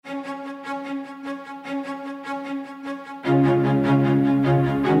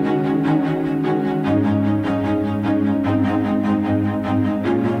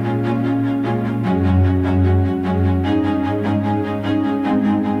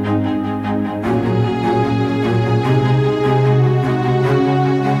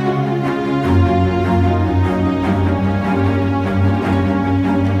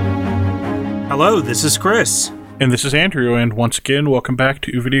Hello, this is Chris. And this is Andrew, and once again, welcome back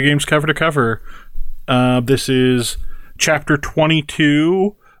to Video Games Cover to Cover. This is Chapter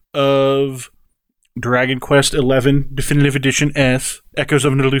 22 of Dragon Quest XI Definitive Edition S, Echoes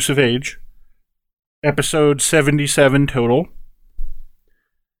of an Elusive Age. Episode 77 total.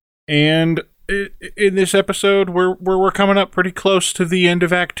 And in this episode, we're coming up pretty close to the end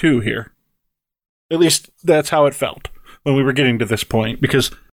of Act 2 here. At least, that's how it felt when we were getting to this point,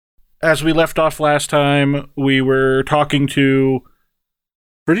 because as we left off last time, we were talking to...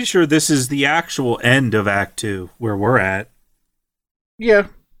 Pretty sure this is the actual end of Act 2, where we're at. Yeah.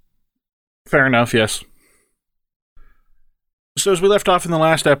 Fair enough, yes. So as we left off in the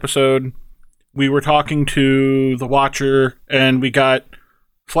last episode, we were talking to the Watcher, and we got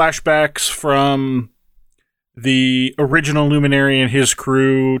flashbacks from the original Luminary and his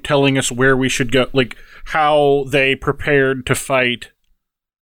crew telling us where we should go, like, how they prepared to fight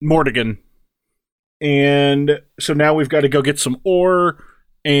Mordegon. And so now we've got to go get some ore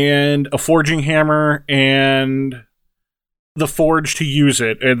and a forging hammer and the forge to use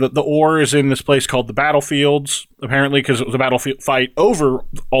it. And the ore is in this place called the Battlefields, apparently, because it was a battlefield fight over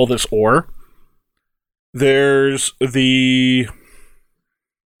all this ore. There's the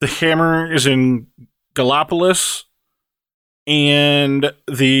hammer is in Gallopolis, and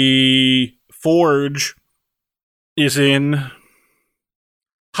the forge is in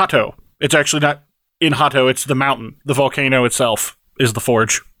Hato. It's actually not in Hato, it's the mountain. The volcano itself is the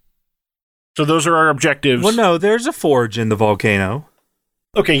forge. So those are our objectives. Well, no, there's a forge in the volcano.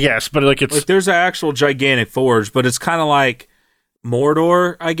 Okay, yes, but like it's... Like, there's an actual gigantic forge, but it's kind of like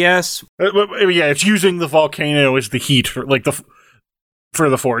Mordor, I guess. Yeah, it's using the volcano as the heat for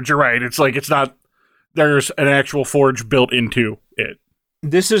the forge. You're right. It's like, it's not... There's an actual forge built into it.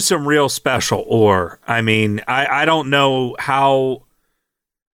 This is some real special ore. I mean, I don't know how...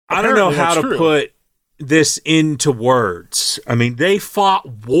 I don't know how to put this into words. I mean, they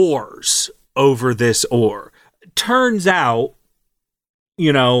fought wars over this ore. Turns out,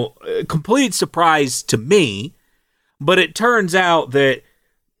 complete surprise to me, but it turns out that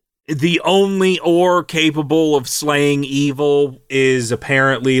the only ore capable of slaying evil is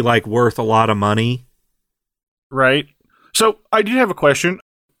apparently, worth a lot of money. Right. So, I do have a question.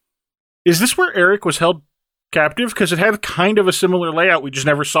 Is this where Eric was held captive? Because it had kind of a similar layout. We just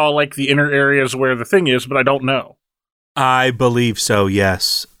never saw the inner areas where the thing is, but I don't know. I believe so,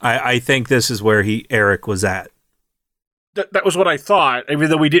 yes. I think this is where Eric was at. That was what I thought, even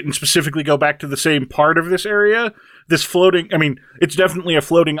though we didn't specifically go back to the same part of this area. This floating, it's definitely a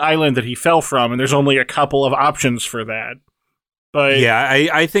floating island that he fell from, and there's only a couple of options for that. But yeah,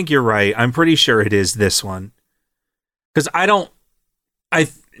 I think you're right. I'm pretty sure it is this one. Because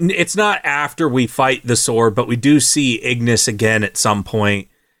it's not after we fight the sword, but we do see Ignis again at some point,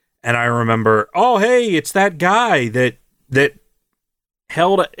 and I remember, oh, hey, it's that guy that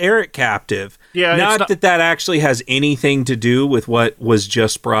held Eric captive. Yeah, not that actually has anything to do with what was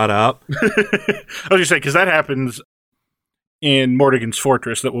just brought up. I was going to say, because that happens in Mordegon's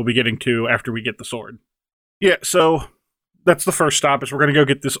fortress that we'll be getting to after we get the sword. Yeah, so that's the first stop, is we're going to go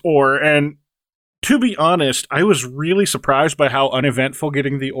get this ore, and to be honest, I was really surprised by how uneventful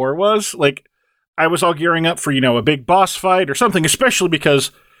getting the ore was. I was all gearing up for, a big boss fight or something, especially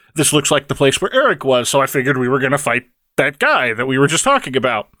because this looks like the place where Eric was, so I figured we were going to fight that guy that we were just talking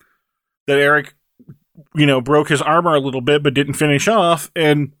about. That Eric, broke his armor a little bit, but didn't finish off,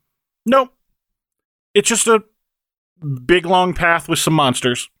 and nope. It's just a big, long path with some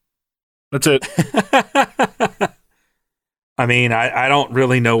monsters. That's it. I mean, I don't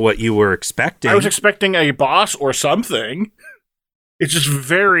really know what you were expecting. I was expecting a boss or something. It's just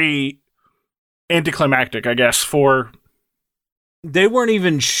very anticlimactic, I guess, for... They weren't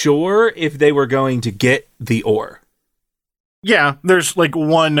even sure if they were going to get the ore. Yeah, there's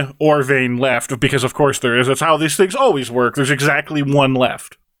one ore vein left, because of course there is. That's how these things always work. There's exactly one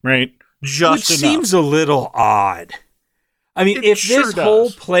left, right? Just Which enough. Seems a little odd. I mean, if this whole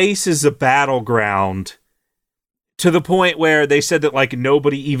place is a battleground... To the point where they said that,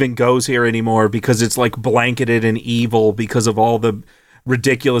 nobody even goes here anymore because it's, blanketed in evil because of all the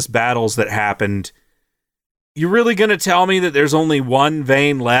ridiculous battles that happened. You're really going to tell me that there's only one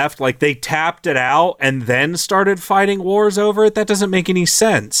vein left? They tapped it out and then started fighting wars over it? That doesn't make any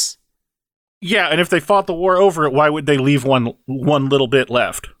sense. Yeah, and if they fought the war over it, why would they leave one little bit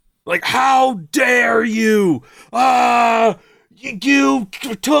left? Like, how dare you? You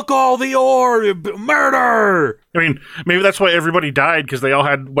took all the ore! Murder! I mean, maybe that's why everybody died, because they all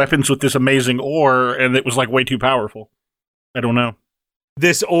had weapons with this amazing ore, and it was, like, way too powerful. I don't know.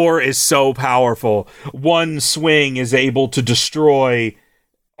 This ore is so powerful. One swing is able to destroy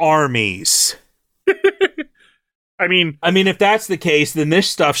armies. I mean, if that's the case, then this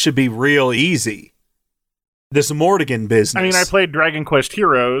stuff should be real easy. This Mordegon business. I mean, I played Dragon Quest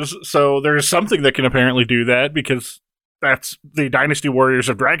Heroes, so there's something that can apparently do that, because that's the Dynasty Warriors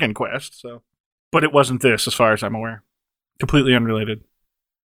of Dragon Quest, so. But it wasn't this, as far as I'm aware. Completely unrelated.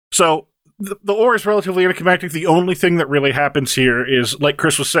 So, the ore is relatively anticlimactic. The only thing that really happens here is, like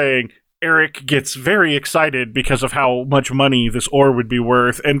Chris was saying, Eric gets very excited because of how much money this ore would be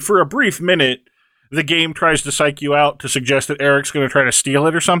worth, and for a brief minute, the game tries to psych you out to suggest that Eric's going to try to steal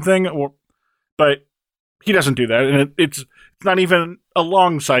it or something, but he doesn't do that, and it's not even a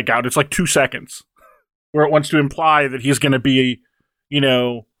long psych out. It's like 2 seconds, where it wants to imply that he's going to be,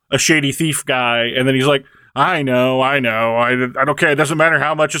 a shady thief guy, and then he's like, I know, I don't care, it doesn't matter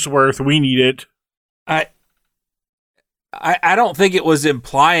how much it's worth, we need it. I don't think it was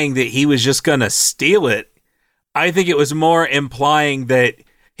implying that he was just going to steal it. I think it was more implying that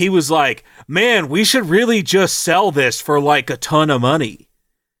he was like, man, we should really just sell this for like a ton of money.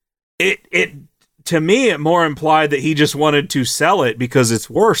 To me, it more implied that he just wanted to sell it because it's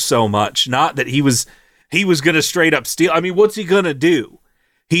worth so much, not that he was going to straight up steal. I mean, what's he going to do?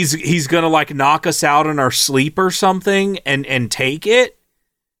 He's going to like knock us out in our sleep or something and take it?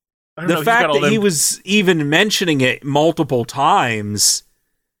 The fact that he was even mentioning it multiple times,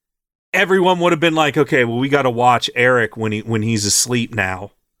 everyone would have been like, okay, well, we got to watch Eric when he's asleep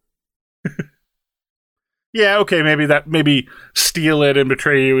now. Yeah, okay, maybe steal it and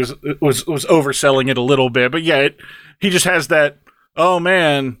betray you was overselling it a little bit, but yeah, he just has that, oh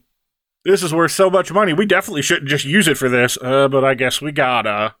man, this is worth so much money, we definitely shouldn't just use it for this, but I guess we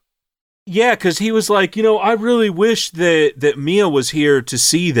gotta. Yeah, because he was like, I really wish that Mia was here to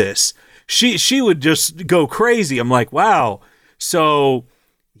see this. She would just go crazy. I'm like, wow, so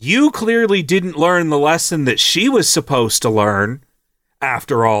you clearly didn't learn the lesson that she was supposed to learn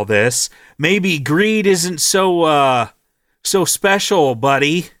after all this. Maybe greed isn't so special,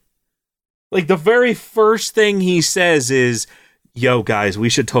 buddy. Like, the very first thing he says is, yo, guys, we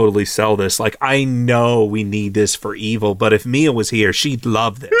should totally sell this. Like, I know we need this for evil, but if Mia was here, she'd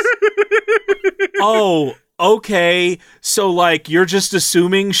love this. Oh, okay. So, like, you're just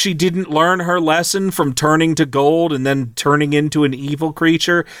assuming she didn't learn her lesson from turning to gold and then turning into an evil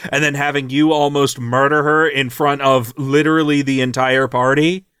creature and then having you almost murder her in front of literally the entire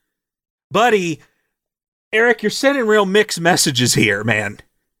party? Buddy, Eric, you're sending real mixed messages here, man.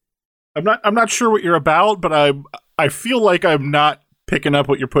 I'm not sure what you're about, but I feel like I'm not picking up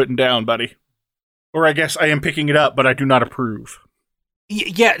what you're putting down, buddy. Or I guess I am picking it up, but I do not approve.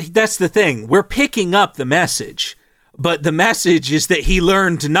 Yeah, that's the thing. We're picking up the message, but the message is that he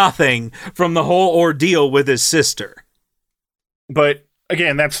learned nothing from the whole ordeal with his sister. But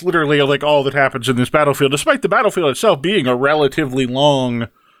again, that's literally like all that happens in this battlefield, despite the battlefield itself being a relatively long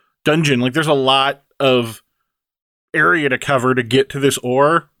dungeon. Like, there's a lot of area to cover to get to this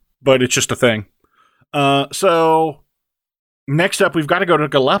ore, but it's just a thing. So next up, we've got to go to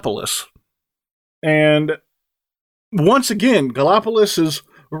Gallopolis. And once again, Gallopolis is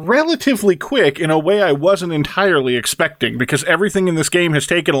relatively quick in a way I wasn't entirely expecting, because everything in this game has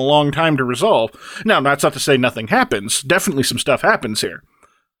taken a long time to resolve. Now, that's not to say nothing happens. Definitely some stuff happens here.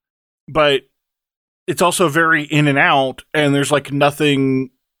 But it's also very in and out, and there's like nothing,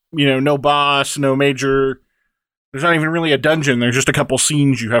 no boss, no major. There's not even really a dungeon. There's just a couple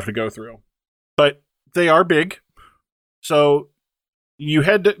scenes you have to go through. But they are big. So you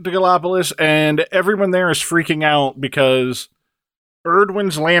head to Gallopolis, and everyone there is freaking out because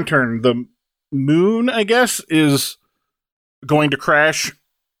Erdwin's lantern, the moon, I guess, is going to crash,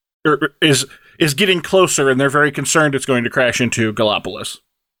 or is getting closer, and they're very concerned it's going to crash into Gallopolis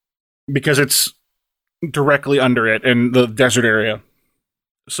because it's directly under it in the desert area.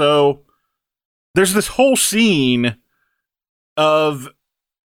 So there's this whole scene of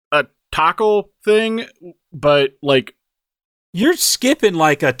a tackle thing, but like, you're skipping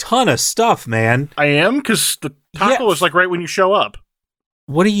like a ton of stuff, man. I am, because the tackle is like right when you show up.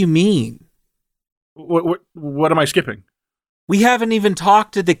 What do you mean? What am I skipping? We haven't even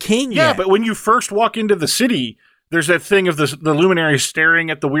talked to the king yet. Yeah, but when you first walk into the city, there's that thing of the luminary staring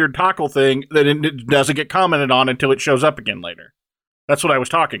at the weird tackle thing that it doesn't get commented on until it shows up again later. That's what I was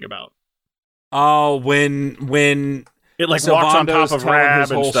talking about. Oh, when it like walks on top of Rab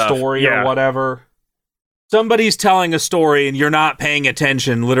his and whole stuff. story or whatever. Somebody's telling a story and you're not paying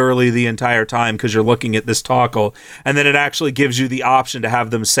attention literally the entire time because you're looking at this toggle, and then it actually gives you the option to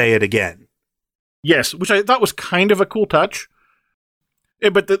have them say it again. Yes, which I thought was kind of a cool touch.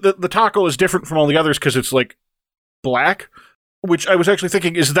 But the toggle is different from all the others because it's like black, which I was actually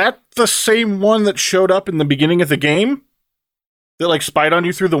thinking, is that the same one that showed up in the beginning of the game? That like spied on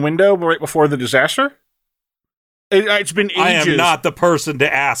you through the window right before the disaster? It's been ages. I am not the person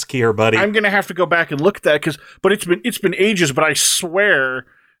to ask here, buddy. I'm going to have to go back and look at that but it's been ages, but I swear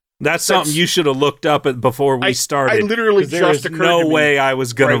that's something you should have looked up before we started. I literally just occurred to me. No way I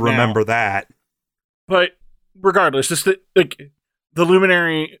was going to remember that. But regardless, the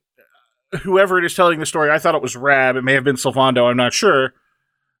Luminary, whoever it is telling the story, I thought it was Rab. It may have been Sylvando, I'm not sure.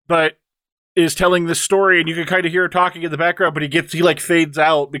 But is telling this story, and you can kind of hear it talking in the background, but he like fades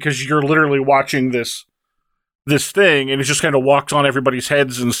out because you're literally watching this thing, and it just kind of walks on everybody's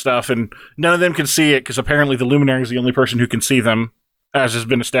heads and stuff, and none of them can see it because apparently the Luminary is the only person who can see them, as has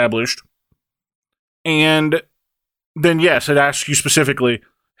been established. And then, yes, it asks you specifically,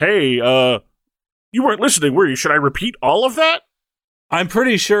 hey, you weren't listening, were you? Should I repeat all of that? I'm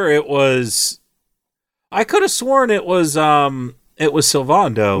pretty sure it was... I could have sworn it was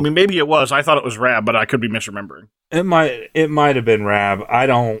Sylvando. I mean, maybe it was. I thought it was Rab, but I could be misremembering. It might have been Rab. I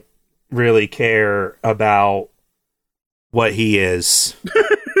don't really care about what he is.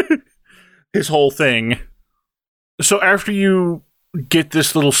 His whole thing. So after you get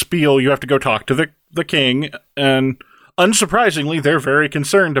this little spiel, you have to go talk to the king, and unsurprisingly, they're very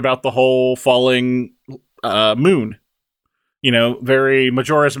concerned about the whole falling moon. You know, very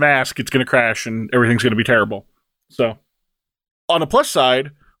Majora's Mask, it's going to crash and everything's going to be terrible. So, on a plus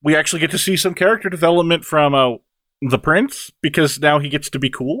side, we actually get to see some character development from the prince, because now he gets to be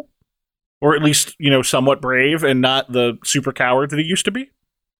cool. Or at least, you know, somewhat brave and not the super coward that he used to be.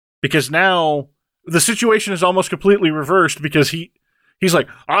 Because now the situation is almost completely reversed because he's like,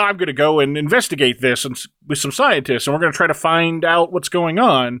 I'm going to go and investigate this with some scientists, and we're going to try to find out what's going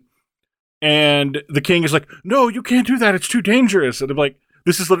on. And the king is like, no, you can't do that. It's too dangerous. And I'm like,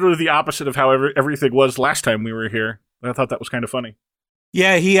 this is literally the opposite of how everything was last time we were here. And I thought that was kind of funny.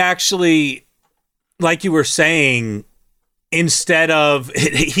 Yeah, he actually, like you were saying, instead of,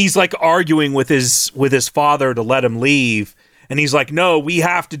 he's like arguing with his father to let him leave. And he's like, no, we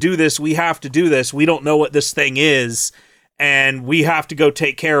have to do this. We have to do this. We don't know what this thing is. And we have to go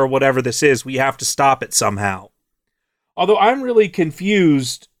take care of whatever this is. We have to stop it somehow. Although I'm really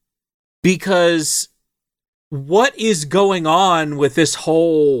confused because what is going on with this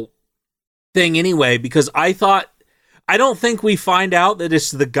whole thing anyway? Because I don't think we find out that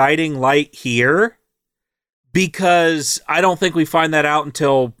it's the guiding light here. Because I don't think we find that out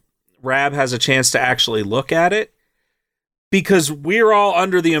until Rab has a chance to actually look at it. Because we're all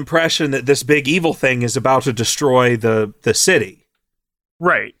under the impression that this big evil thing is about to destroy the city.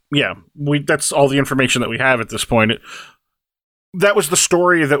 Right, yeah. That's all the information that we have at this point. That was the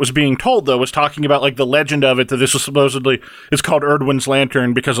story that was being told, though, was talking about like the legend of it, that this was supposedly, it's called Erdwin's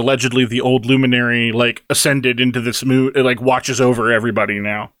Lantern because allegedly the old Luminary like ascended into this moon, it like watches over everybody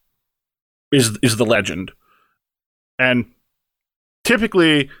now, is the legend. And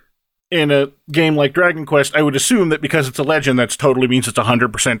typically, in a game like Dragon Quest, I would assume that because it's a legend, that totally means it's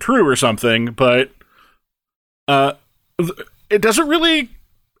 100% true or something, but it doesn't really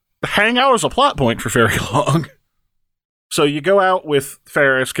hang out as a plot point for very long. So you go out with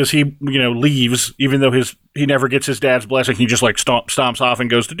Faris, because he, leaves, even though he never gets his dad's blessing, he just, stomps off and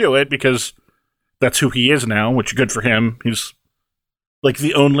goes to do it, because that's who he is now, which is good for him. He's,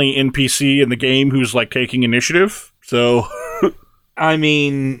 the only NPC in the game who's, taking initiative. So, I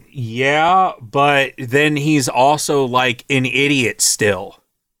mean, yeah, but then he's also, an idiot still.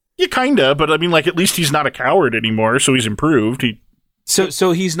 Yeah, kinda, but I mean, at least he's not a coward anymore, so he's improved.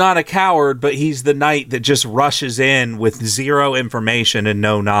 So he's not a coward, but he's the knight that just rushes in with zero information and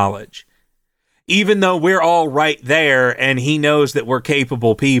no knowledge. Even though we're all right there, and he knows that we're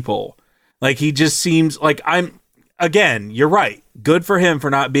capable people. He just seems again, you're right. Good for him for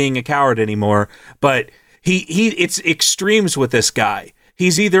not being a coward anymore, but it's extremes with this guy.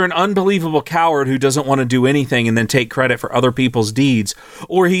 He's either an unbelievable coward who doesn't want to do anything and then take credit for other people's deeds,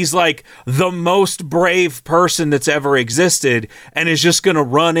 or he's the most brave person that's ever existed and is just going to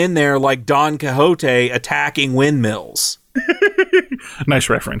run in there like Don Quixote attacking windmills. Nice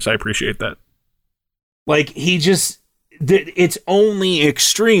reference. I appreciate that. It's only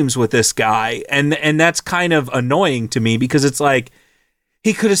extremes with this guy, and that's kind of annoying to me, because it's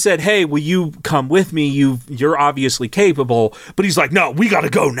he could have said, hey, will you come with me? You're obviously capable. But he's like, no, we got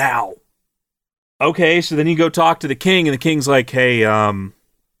to go now. okay, so then you go talk to the king, and the king's like, hey,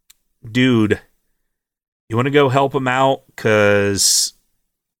 dude, you want to go help him out? Because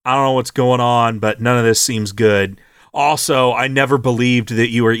I don't know what's going on, but none of this seems good. Also, I never believed that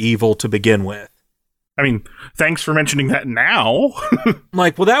you were evil to begin with. I mean, thanks for mentioning that now. I'm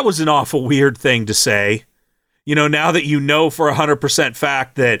like, well, that was an awful weird thing to say. You know, now that you know for 100%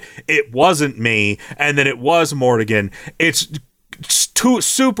 fact that it wasn't me and that it was Mordegon, it's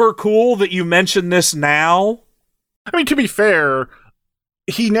super cool that you mentioned this now. I mean, to be fair,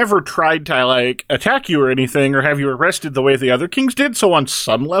 he never tried to, like, attack you or anything or have you arrested the way the other kings did, so on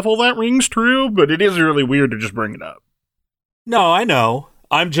some level that rings true, but it is really weird to just bring it up. No, I know.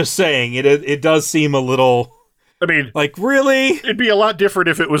 I'm just saying, it does seem a little... I mean... Like, really? It'd be a lot different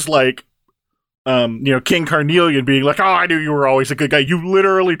if it was like, King Carnelian being like, oh, I knew you were always a good guy. You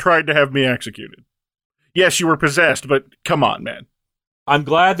literally tried to have me executed. Yes, you were possessed, but come on, man. I'm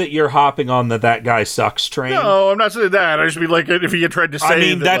glad that you're hopping on the that guy sucks train. No, I'm not saying that. I just mean like if he had tried to say. I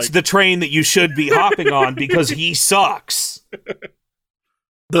mean, that's the train that you should be hopping on because he sucks.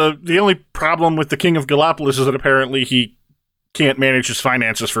 The only problem with the King of Gallopolis is that apparently he can't manage his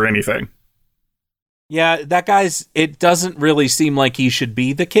finances for anything. Yeah, that guy's. It doesn't really seem like he should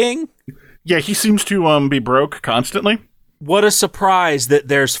be the king. Yeah, he seems to be broke constantly. What a surprise that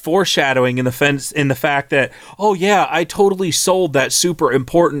there's foreshadowing in the fact that, oh yeah, I totally sold that super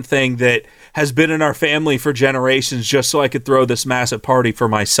important thing that has been in our family for generations just so I could throw this massive party for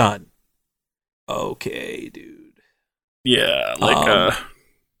my son. Okay, dude. Yeah, like,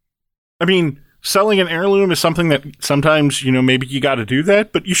 I mean, selling an heirloom is something that sometimes, maybe you gotta do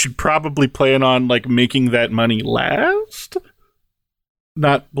that, but you should probably plan on, like, making that money last?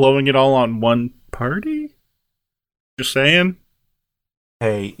 Not blowing it all on one party? Just saying.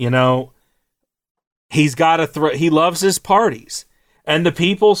 Hey, he's got to he loves his parties, and the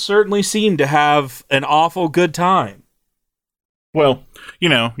people certainly seem to have an awful good time. Well, you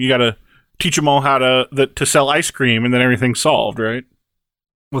got to teach them all how to sell ice cream, and then everything's solved, right?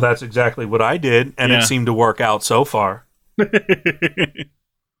 Well, that's exactly what I did, and It seemed to work out so far.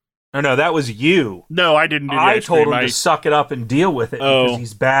 No, that was you. No, I didn't do the ice cream. I told him to suck it up and deal with it because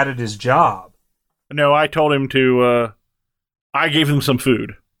he's bad at his job. No, I told him to, I gave him some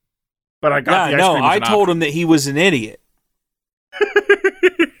food. But I got the ice cream. I told him that he was an idiot.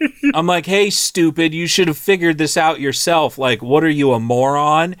 I'm like, hey, stupid, you should have figured this out yourself. Like, what are you, a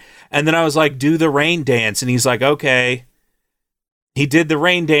moron? And then I was like, do the rain dance. And he's like, okay. He did the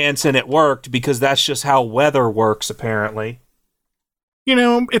rain dance and it worked because that's just how weather works, apparently.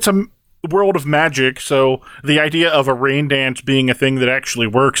 It's a world of magic, so the idea of a rain dance being a thing that actually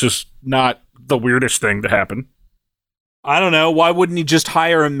works is not the weirdest thing to happen. I don't know. Why wouldn't he just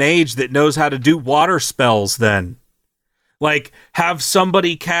hire a mage that knows how to do water spells then? Like, have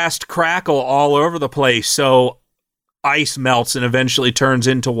somebody cast Crackle all over the place so ice melts and eventually turns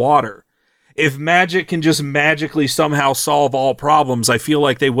into water. If magic can just magically somehow solve all problems, I feel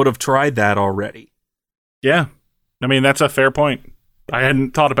like they would have tried that already. Yeah. I mean, that's a fair point. I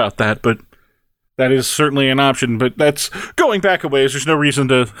hadn't thought about that, but that is certainly an option, but that's going back a ways. There's no reason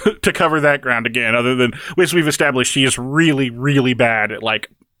to cover that ground again, other than, as we've established, he is really, really bad at, like,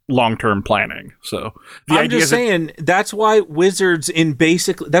 long-term planning. So I'm just saying, that's why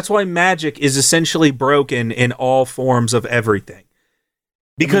that's why magic is essentially broken in all forms of everything.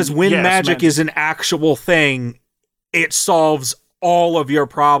 Because when magic is an actual thing, it solves all of your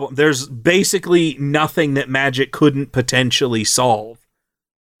problems. There's basically nothing that magic couldn't potentially solve.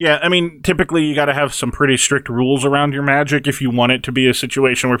 Yeah, I mean, typically you got to have some pretty strict rules around your magic if you want it to be a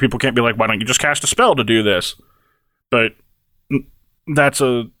situation where people can't be like, why don't you just cast a spell to do this? But that's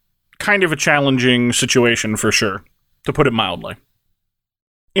a kind of a challenging situation for sure, to put it mildly.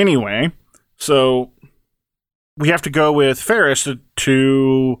 Anyway, so we have to go with Ferris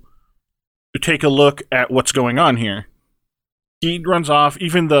to take a look at what's going on here. He runs off.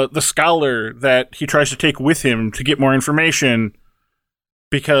 Even the scholar that he tries to take with him to get more information,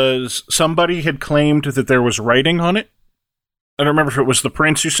 because somebody had claimed that there was writing on it. I don't remember if it was the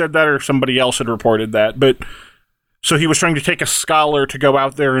prince who said that or somebody else had reported that, but so he was trying to take a scholar to go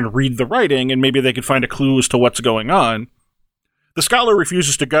out there and read the writing, and maybe they could find a clue as to what's going on. The scholar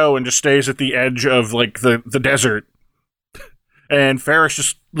refuses to go and just stays at the edge of, like, the desert. And Ferris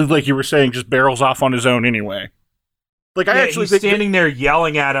just, like you were saying, just barrels off on his own anyway. Like, I actually he's standing there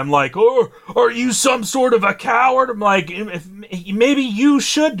yelling at him like, "Oh, are you some sort of a coward?" I'm like, maybe you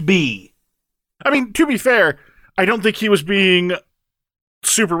should be. I mean, to be fair, I don't think he was being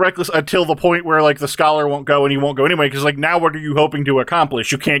super reckless until the point where, like, the scholar won't go and he won't go anyway, because, like, now what are you hoping to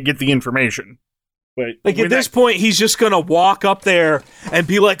accomplish? You can't get the information. But like at this point, he's just going to walk up there and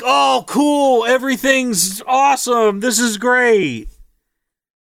be like, oh, cool, everything's awesome, this is great.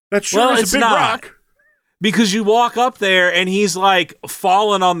 That sure is a big rock. Because you walk up there and he's like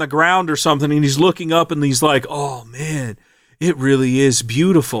fallen on the ground or something, and he's looking up and he's like, oh man, it really is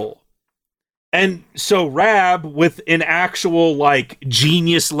beautiful. And so Rab, with an actual like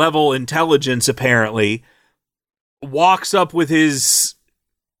genius level intelligence apparently, walks up with his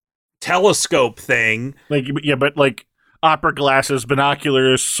telescope thing. Like, yeah, but like opera glasses,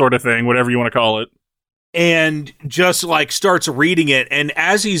 binoculars sort of thing, whatever you want to call it. And just like starts reading it. And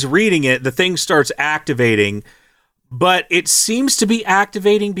as he's reading it, the thing starts activating. But it seems to be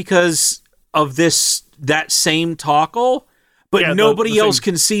activating because of that same toggle. But nobody else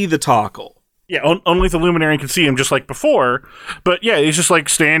can see the toggle. Yeah, only the Luminary can see him, just like before. But yeah, he's just like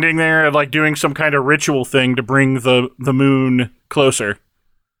standing there and like doing some kind of ritual thing to bring the moon closer.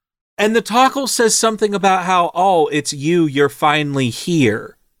 And the toggle says something about how, oh, it's you're finally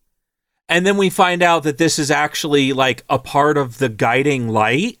here. And then we find out that this is actually like a part of the guiding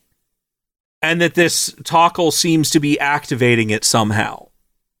light, and that this toggle seems to be activating it somehow.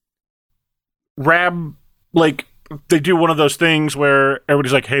 Rab, like, they do one of those things where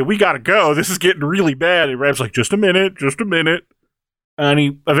everybody's like, hey, we gotta go, this is getting really bad. And Rab's like, just a minute. And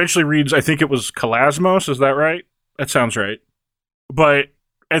he eventually reads, I think it was Kalasmos, is that right? That sounds right. But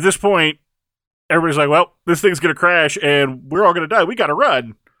at this point, everybody's like, well, this thing's gonna crash and we're all gonna die, we gotta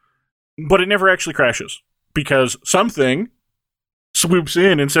run. But it never actually crashes, because something swoops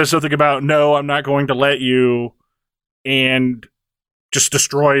in and says something about, no, I'm not going to let you, and just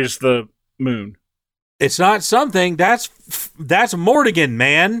destroys the moon. It's not something, that's Mordegon,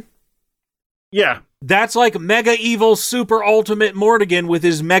 man. Yeah. That's like mega evil super ultimate Mordegon with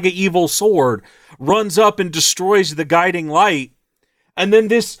his mega evil sword runs up and destroys the guiding light. And then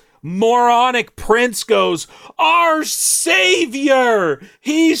this moronic prince goes, our savior!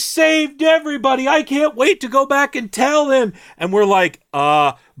 He saved everybody! I can't wait to go back and tell him! And we're like,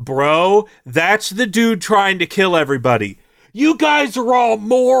 bro, that's the dude trying to kill everybody. You guys are all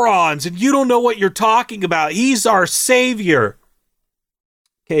morons and you don't know what you're talking about. He's our savior.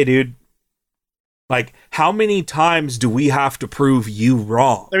 Okay, dude. Like, how many times do we have to prove you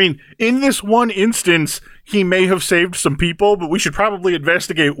wrong? I mean, in this one instance, he may have saved some people, but we should probably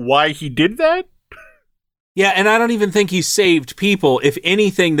investigate why he did that. Yeah, and I don't even think he saved people. If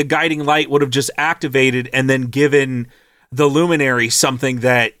anything, the guiding light would have just activated and then given the Luminary something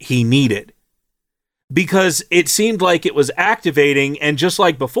that he needed. Because it seemed like it was activating, and just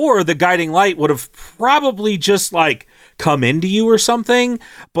like before, the guiding light would have probably just, like, come into you or something,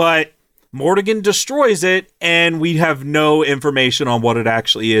 but Mordegon destroys it, and we have no information on what it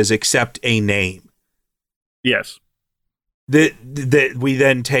actually is except a name. Yes. That we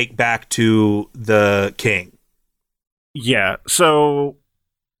then take back to the king. Yeah, so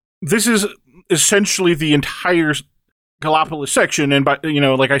this is essentially the entire Gallipolis section, and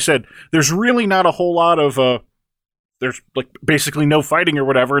like I said, there's really not a whole lot of there's like basically no fighting or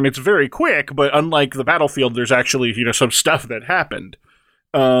whatever, and it's very quick, but unlike the battlefield, there's actually some stuff that happened.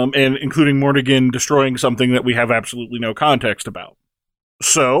 And including Mordegon destroying something that we have absolutely no context about.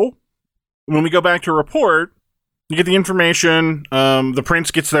 So, when we go back to report, you get the information, the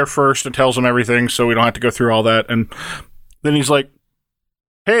prince gets there first and tells him everything, so we don't have to go through all that, and then he's like,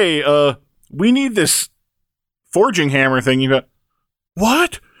 hey, we need this forging hammer thing. You go,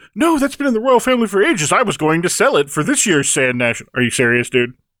 what? No, that's been in the royal family for ages. I was going to sell it for this year's Sand National. Are you serious,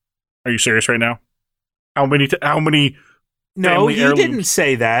 dude? Are you serious right now? How many... No, he didn't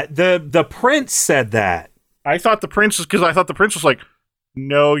say that. The prince said that. I thought the prince was like,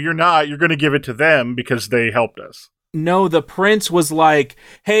 no, you're not. You're going to give it to them because they helped us. No, the prince was like,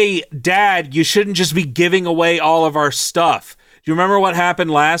 hey, Dad, you shouldn't just be giving away all of our stuff. Do you remember what happened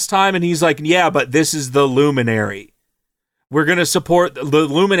last time? And he's like, yeah, but this is the Luminary. We're going to support... The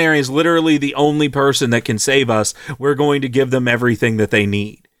Luminary is literally the only person that can save us. We're going to give them everything that they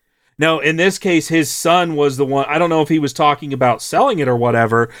need. Now, in this case, his son was the one. I don't know if he was talking about selling it or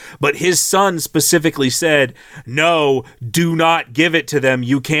whatever, but his son specifically said, no, do not give it to them.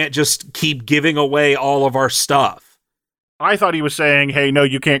 You can't just keep giving away all of our stuff. I thought he was saying, hey, no,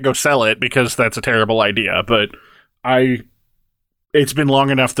 you can't go sell it because that's a terrible idea. But it's been long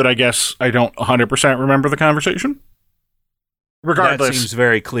enough that I guess I don't 100% remember the conversation. Regardless. That seems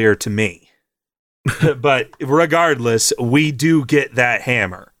very clear to me. But regardless, we do get that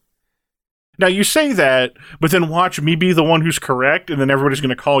hammer. Now, you say that, but then watch me be the one who's correct, and then everybody's going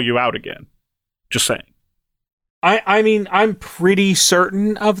to call you out again. Just saying. I mean, I'm pretty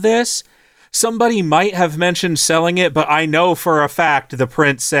certain of this. somebody might have mentioned selling it, but I know for a fact the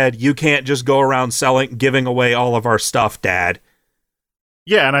prince said, you can't just go around giving away all of our stuff, Dad.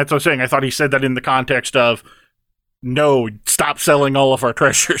 Yeah, and that's what I'm saying. I thought he said that in the context of, no, stop selling all of our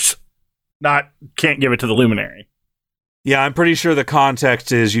treasures. Not, can't give it to the Luminary. Yeah, I'm pretty sure the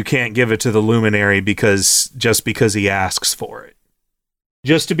context is you can't give it to the Luminary because he asks for it.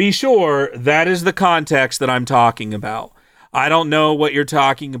 Just to be sure, that is the context that I'm talking about. I don't know what you're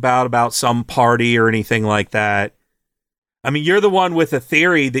talking about some party or anything like that. I mean, you're the one with a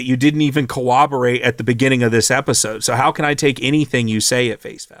theory that you didn't even corroborate at the beginning of this episode, so how can I take anything you say at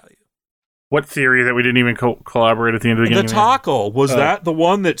face value? What theory that we didn't even collaborate at the end of the game? The Tockle. Was that the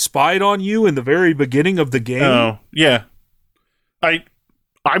one that spied on you in the very beginning of the game? Oh, yeah.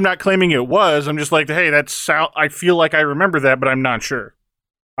 I'm not claiming it was. I'm just like, hey, I feel like I remember that, but I'm not sure.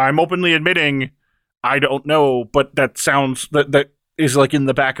 I'm openly admitting I don't know, but that sounds that is like in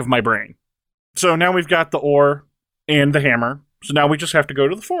the back of my brain. So now we've got the ore and the hammer. So now we just have to go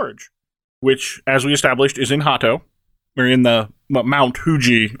to the forge, which, as we established, is in Hato. We're in the Mount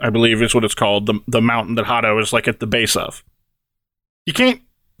Huji, I believe is what it's called, the mountain that Hato is like at the base of. You can't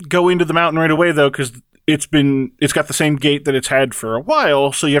go into the mountain right away, though, because it's got the same gate that it's had for a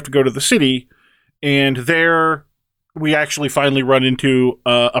while, so you have to go to the city, and there we actually finally run into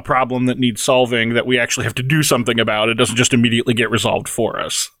a problem that needs solving that we actually have to do something about. It doesn't just immediately get resolved for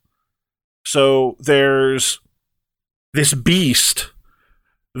us. So there's this beast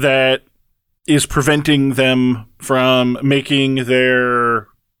that is preventing them from making their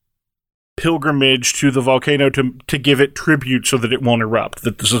pilgrimage to the volcano to give it tribute so that it won't erupt.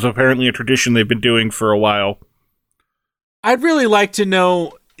 That this is apparently a tradition they've been doing for a while. I'd really like to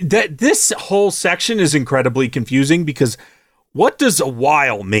know that this whole section is incredibly confusing because what does a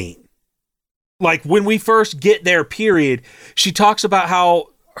while mean? Like when we first get there, period, she talks about how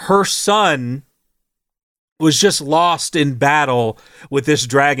her son was just lost in battle with this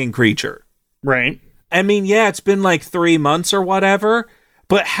dragon creature. Right. I mean, yeah, it's been like 3 months or whatever,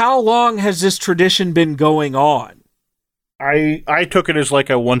 but how long has this tradition been going on? I took it as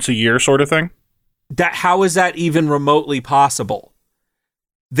like a once a year sort of thing. How is that even remotely possible?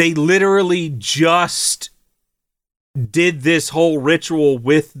 They literally just did this whole ritual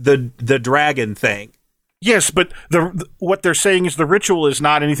with the dragon thing. Yes, but what they're saying is the ritual is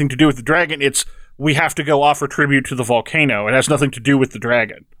not anything to do with the dragon. It's we have to go offer tribute to the volcano. It has nothing to do with the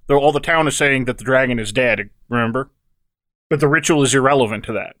dragon. Though all the town is saying that the dragon is dead, remember? But the ritual is irrelevant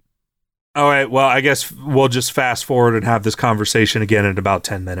to that. All right, well, I guess we'll just fast forward and have this conversation again in about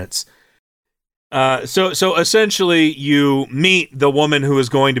 10 minutes. So essentially, you meet the woman who is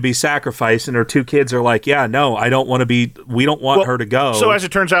going to be sacrificed, and her two kids are like, yeah, no, I don't want to be, we don't want her to go. So as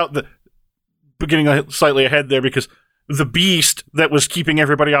it turns out, beginning slightly ahead there, because the beast that was keeping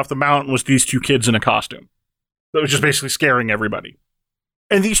everybody off the mountain was these two kids in a costume. That was just basically scaring everybody.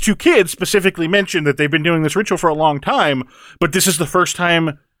 And these two kids specifically mentioned that they've been doing this ritual for a long time, but this is the first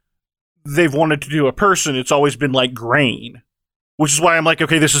time they've wanted to do a person. It's always been like grain. Which is why I'm like,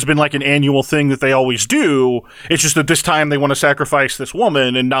 okay, this has been like an annual thing that they always do. It's just that this time they want to sacrifice this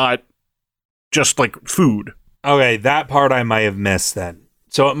woman and not just like food. Okay, that part I might have missed then.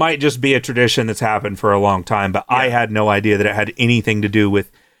 So it might just be a tradition that's happened for a long time, but yeah. I had no idea that it had anything to do with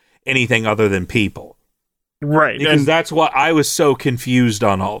anything other than people. Right. Because that's what I was so confused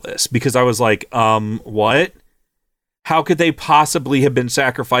on all this. Because I was like, what? How could they possibly have been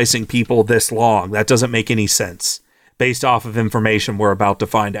sacrificing people this long? That doesn't make any sense. Based off of information we're about to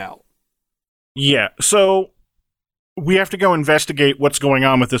find out. Yeah, so we have to go investigate what's going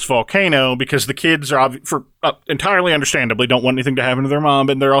on with this volcano because the kids are, entirely understandably, don't want anything to happen to their mom,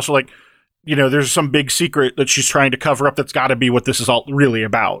 and they're also like, there's some big secret that she's trying to cover up that's got to be what this is all really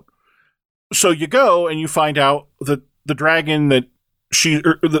about. So you go and you find out that the dragon that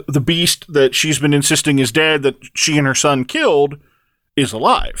the beast that she's been insisting is dead, that she and her son killed, is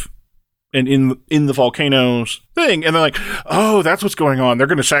alive. And in the volcano's thing, and they're like, oh, that's what's going on. They're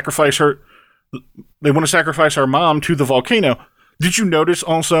going to sacrifice her. They want to sacrifice our mom to the volcano. Did you notice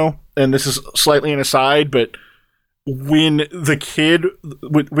also, and this is slightly an aside, but when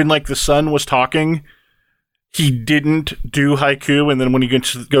when like the son was talking, he didn't do haiku, and then when he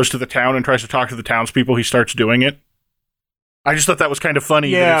goes to the town and tries to talk to the townspeople, he starts doing it. I just thought that was kind of funny.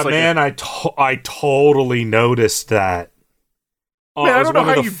 Yeah, man, I totally noticed that. Oh, man, it was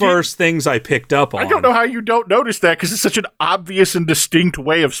one of the first things I picked up on. I don't know how you don't notice that, because it's such an obvious and distinct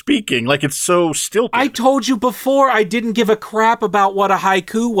way of speaking. Like, it's so stilted. I told you before I didn't give a crap about what a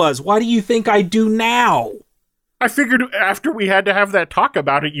haiku was. Why do you think I do now? I figured after we had to have that talk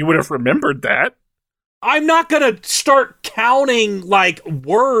about it, you would have remembered that. I'm not going to start counting, like,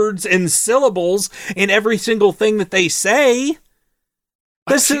 words and syllables in every single thing that they say.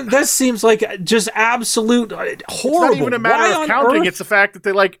 This seems like just absolute horrible. It's not even a matter of counting. It's the fact that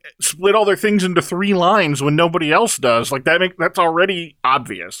they, like, split all their things into 3 lines when nobody else does. Like, that's already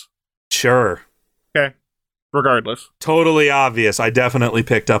obvious. Sure. Okay. Regardless. Totally obvious. I definitely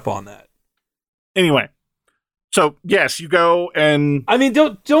picked up on that. Anyway. So, yes, you go and... I mean,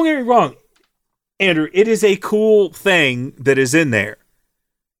 don't get me wrong, Andrew. It is a cool thing that is in there.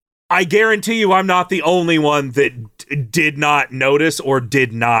 I guarantee you I'm not the only one that did not notice or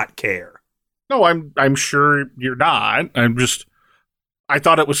did not care. No, I'm sure you're not. I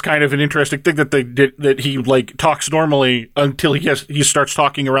thought it was kind of an interesting thing that they did, that he, like, talks normally until he starts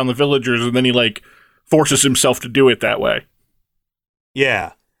talking around the villagers, and then he, like, forces himself to do it that way.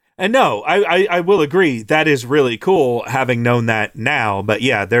 Yeah. And no, I will agree. That is really cool, having known that now. But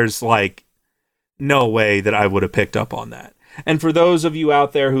yeah, there's, like, no way that I would have picked up on that. And for those of you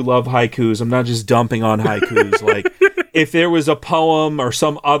out there who love haikus, I'm not just dumping on haikus. Like, if there was a poem or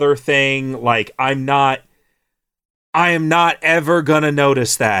some other thing, like, I am not ever gonna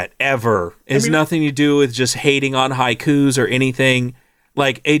notice that, ever. It's nothing to do with just hating on haikus or anything.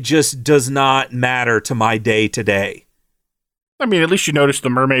 Like, it just does not matter to my day to day. I mean, at least you noticed the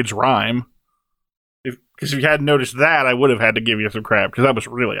mermaid's rhyme. Because if you hadn't noticed that, I would have had to give you some crap, because that was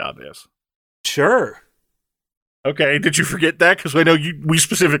really obvious. Sure. Okay, did you forget that? Because I know we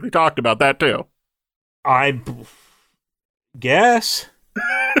specifically talked about that, too. I guess.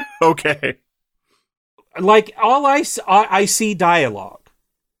 Okay. Like, all I see dialogue.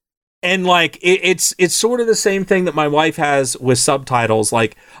 And, like, it's sort of the same thing that my wife has with subtitles.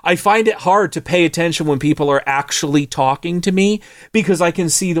 Like, I find it hard to pay attention when people are actually talking to me because I can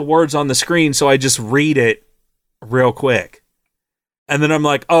see the words on the screen, so I just read it real quick. And then I'm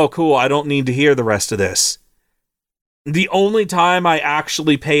like, oh, cool, I don't need to hear the rest of this. The only time I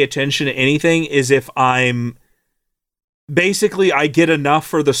actually pay attention to anything is if I'm... Basically, I get enough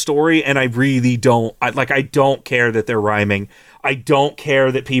for the story, and I really don't... I don't care that they're rhyming. I don't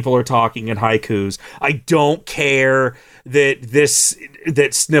care that people are talking in haikus. I don't care that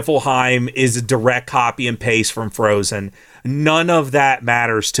Sniffleheim is a direct copy and paste from Frozen. None of that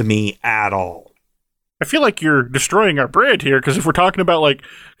matters to me at all. I feel like you're destroying our brand here, because if we're talking about, like,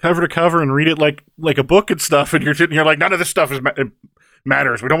 cover to cover and read it like a book and stuff, and you're sitting here like, none of this stuff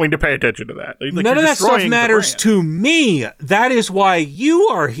matters. We don't need to pay attention to that. Like, none of that stuff matters to me. That is why you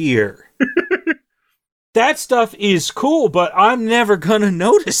are here. That stuff is cool, but I'm never going to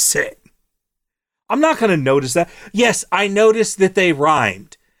notice it. I'm not going to notice that. Yes, I noticed that they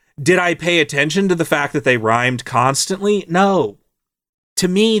rhymed. Did I pay attention to the fact that they rhymed constantly? No. To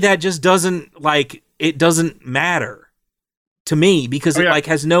me, that just doesn't, like, it doesn't matter to me because it, like,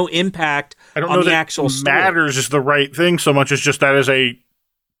 has no impact on the actual story. Matters is the right thing so much as just that is a,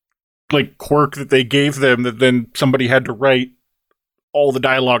 like, quirk that they gave them that then somebody had to write all the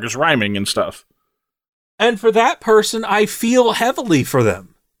dialogue is rhyming and stuff. And for that person, I feel heavily for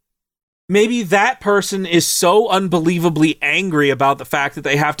them. Maybe that person is so unbelievably angry about the fact that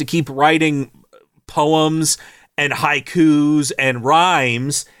they have to keep writing poems and haikus and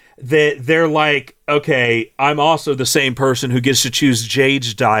rhymes that they're like, okay, I'm also the same person who gets to choose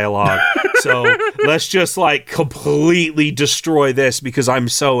Jade's dialogue. So let's just, like, completely destroy this because I'm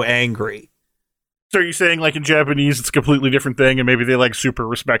so angry. So are you saying, like, in Japanese, it's a completely different thing and maybe they, like, super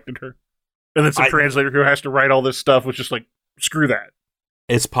respected her? And then some translator who has to write all this stuff was just like, screw that.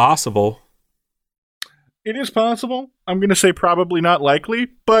 It's possible. It is possible. I'm going to say probably not likely,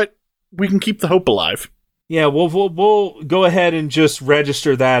 but we can keep the hope alive. Yeah, we'll go ahead and just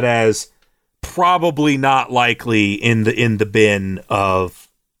register that as probably not likely in the bin of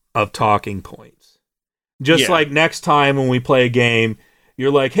talking points. Just like next time when we play a game,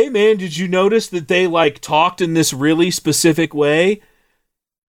 you're like, hey man, did you notice that they, like, talked in this really specific way?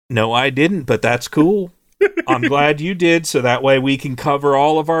 No, I didn't, but that's cool. I'm glad you did, so that way we can cover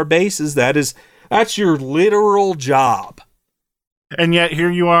all of our bases. That's your literal job. And yet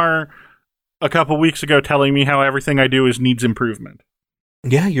here you are a couple weeks ago telling me how everything I do needs improvement.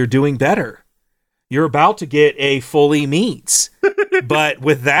 Yeah, you're doing better. You're about to get a fully meets. But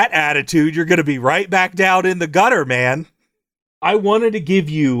with that attitude, you're going to be right back down in the gutter, man. I wanted to give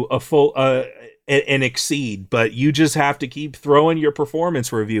you a full... an exceed, but you just have to keep throwing your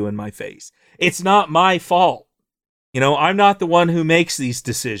performance review in my face. It's not my fault. You know, I'm not the one who makes these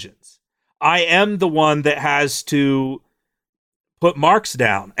decisions. I am the one that has to put marks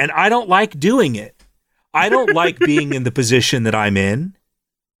down, and I don't like doing it. I don't like being in the position that I'm in.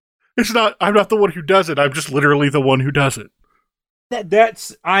 I'm not the one who does it. I'm just literally the one who does it.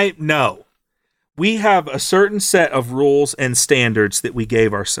 No. we have a certain set of rules and standards that we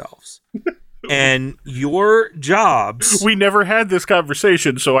gave ourselves. And your jobs... We never had this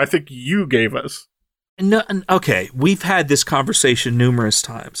conversation, so I think you gave us. No, okay, we've had this conversation numerous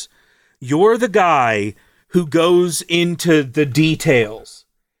times. You're the guy who goes into the details.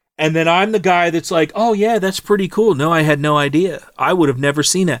 And then I'm the guy that's like, oh yeah, that's pretty cool. No, I had no idea. I would have never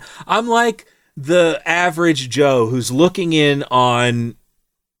seen it. I'm like the average Joe who's looking in on,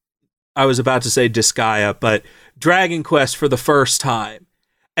 I was about to say Disgaea, but Dragon Quest for the first time.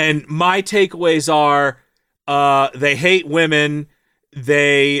 And my takeaways are, they hate women,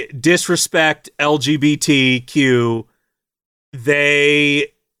 they disrespect LGBTQ, they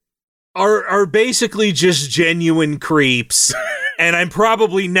are basically just genuine creeps, and I'm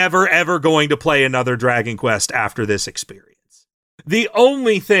probably never ever going to play another Dragon Quest after this experience. The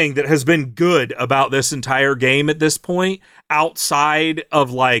only thing that has been good about this entire game at this point, outside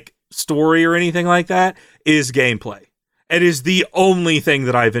of like story or anything like that, is gameplay. It is the only thing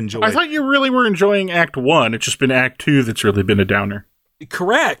that I've enjoyed. I thought you really were enjoying Act 1. It's just been Act 2 that's really been a downer.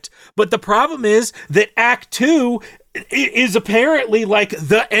 Correct. But the problem is that Act 2 is apparently like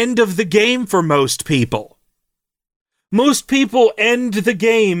the end of the game for most people. Most people end the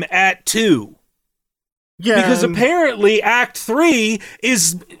game at 2. Yeah. Because apparently Act 3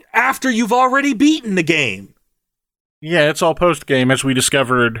 is after you've already beaten the game. Yeah, it's all post-game, as we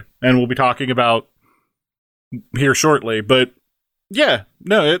discovered, and we'll be talking about here shortly. But yeah,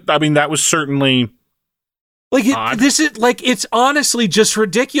 no, that was certainly... Like, this is like, it's honestly just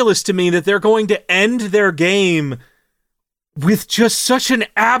ridiculous to me that they're going to end their game with just such an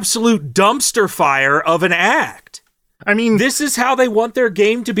absolute dumpster fire of an act. I mean, this is how they want their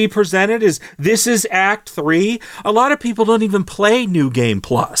game to be presented, is this is Act 3. A lot of people don't even play New Game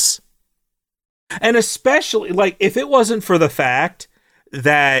Plus. And especially, like, if it wasn't for the fact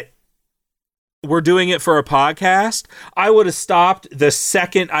that we're doing it for a podcast, I would have stopped the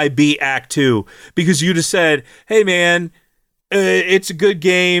second I beat Act 2, because you'd have said, hey man, it's a good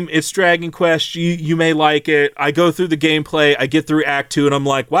game, it's Dragon Quest, you may like it. I go through the gameplay, I get through Act 2, and I'm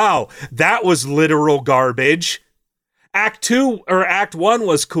like, wow, that was literal garbage. Act 2 or Act 1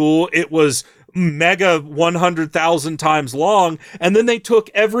 was cool, it was mega 100,000 times long, and then they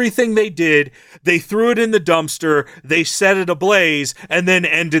took everything they did, they threw it in the dumpster, they set it ablaze, and then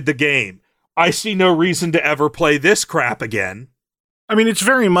ended the game. I see no reason to ever play this crap again. I mean, it's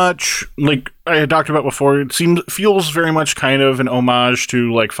very much, like I had talked about before, it feels very much kind of an homage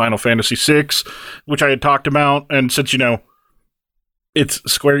to, like, Final Fantasy VI, which I had talked about, and since, it's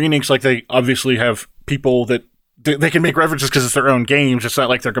Square Enix, like, they obviously have people that they can make references because it's their own games, it's not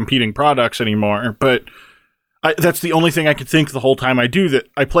like they're competing products anymore, but that's the only thing I could think the whole time I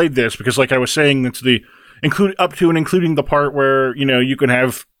played this, because, like I was saying, that's up to and including the part where, you can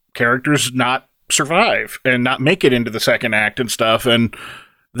have characters not survive and not make it into the second act and stuff, and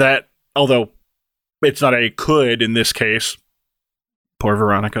that, although it's not a could in this case, poor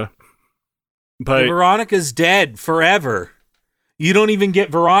Veronica, but Veronica's dead forever. You don't even get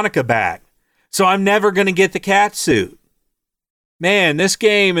Veronica back, so I'm never gonna get the cat suit. Man, this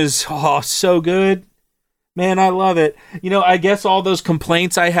game is so good. Man, I love it. I guess all those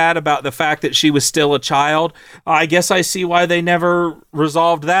complaints I had about the fact that she was still a child, I guess I see why they never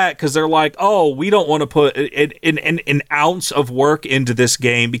resolved that, because they're like, oh, we don't want to put an ounce of work into this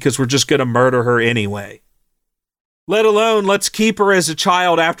game because we're just going to murder her anyway. Let alone, let's keep her as a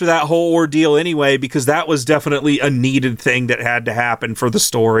child after that whole ordeal anyway, because that was definitely a needed thing that had to happen for the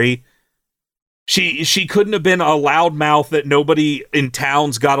story. She couldn't have been a loudmouth that nobody in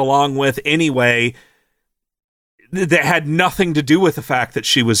towns got along with anyway, that had nothing to do with the fact that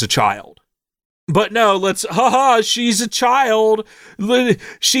she was a child. But no, she's a child.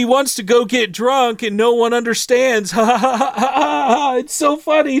 She wants to go get drunk and no one understands. It's so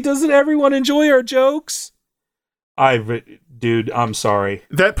funny. Doesn't everyone enjoy our jokes? Dude, I'm sorry.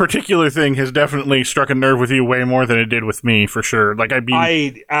 That particular thing has definitely struck a nerve with you way more than it did with me, for sure.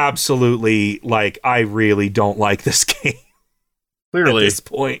 I absolutely, I really don't like this game. Clearly. At this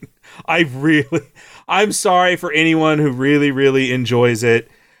point. I'm sorry for anyone who really, really enjoys it.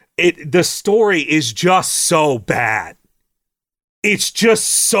 The story is just so bad. It's just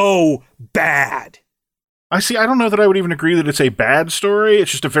so bad. I don't know that I would even agree that it's a bad story.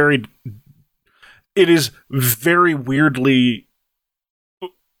 It's just it is very weirdly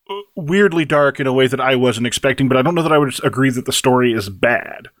dark in a way that I wasn't expecting, but I don't know that I would agree that the story is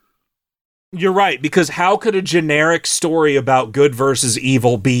bad. You're right, because how could a generic story about good versus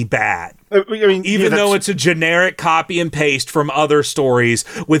evil be bad? Even though it's a generic copy and paste from other stories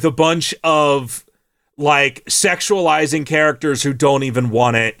with a bunch of, sexualizing characters who don't even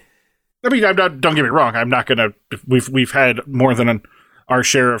want it. I mean, don't get me wrong. I'm not going to... We've had more than our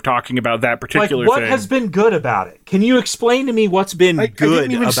share of talking about that particular what thing. Has been good about it? Can you explain to me what's been good I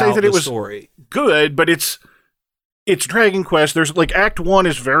didn't even about say that the story? Good, but it's Dragon Quest. There's like Act 1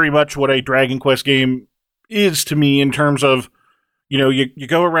 is very much what a Dragon Quest game is to me in terms of, you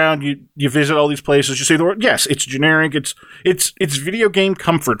go around, you visit all these places, you see the world. Yes, it's generic. It's video game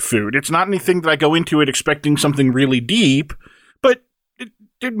comfort food. It's not anything that I go into it expecting something really deep, but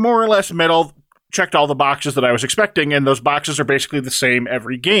it more or less checked all the boxes that I was expecting, and those boxes are basically the same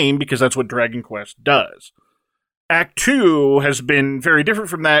every game because that's what Dragon Quest does. Act 2 has been very different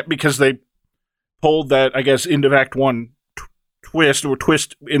from that because they pulled that, I guess, end of Act 1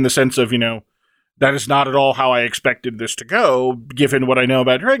 twist in the sense of, that is not at all how I expected this to go, given what I know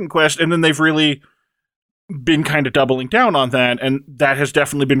about Dragon Quest, and then they've really been kind of doubling down on that, and that has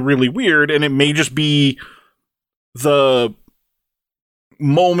definitely been really weird, and it may just be the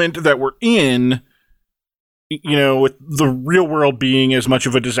moment that we're in, with the real world being as much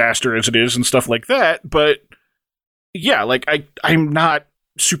of a disaster as it is and stuff like that. But yeah, like I'm not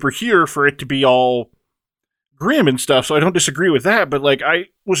super here for it to be all grim and stuff, so I don't disagree with that. But like, I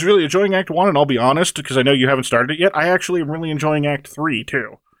was really enjoying Act 1, and I'll be honest, because I know you haven't started it yet, I actually am really enjoying Act 3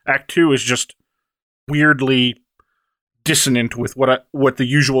 too. Act 2 is just weirdly dissonant with what the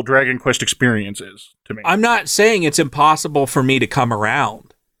usual Dragon Quest experience is to me. I'm not saying it's impossible for me to come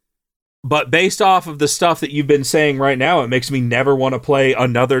around, but based off of the stuff that you've been saying right now, it makes me never want to play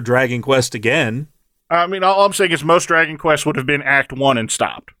another Dragon Quest again. I mean, all I'm saying is most Dragon Quest would have been Act 1 and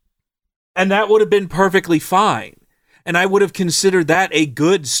stopped. And that would have been perfectly fine. And I would have considered that a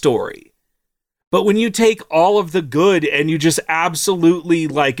good story. But when you take all of the good and you just absolutely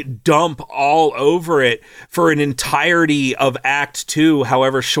dump all over it for an entirety of Act 2,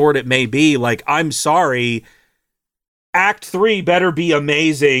 however short it may be, I'm sorry, Act 3 better be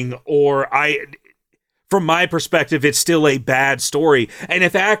amazing, or from my perspective, it's still a bad story. And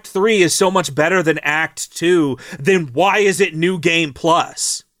if Act 3 is so much better than Act 2, then why is it New Game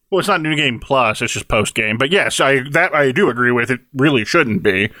Plus? Well, it's not New Game Plus, it's just post-game. But yes, I do agree with. It really shouldn't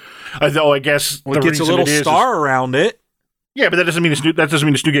be. Though I guess it gets a little star around it. Yeah, but that doesn't mean it's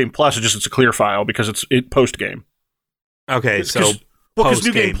New Game Plus. It's a clear file because it's post-game. Okay, so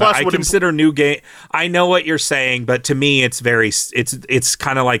post-game. New Game Plus I consider New Game... I know what you're saying, but to me, it's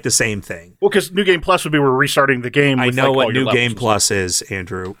kind of like the same thing. Well, because New Game Plus would be we're restarting the game. I know what New Game Plus is,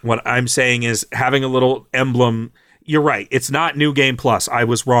 Andrew. What I'm saying is having a little emblem... You're right. It's not New Game Plus. I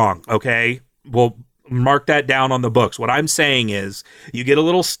was wrong. Okay. We'll mark that down on the books. What I'm saying is you get a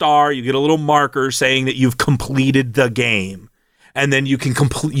little star, you get a little marker saying that you've completed the game, and then you can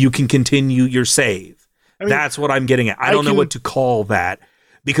continue your save. I mean, that's what I'm getting at. I don't know what to call that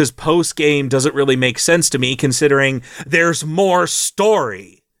because post game doesn't really make sense to me considering there's more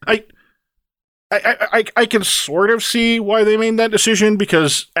story. I can sort of see why they made that decision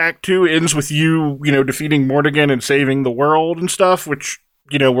because Act 2 ends with you defeating Mordegon and saving the world and stuff, which,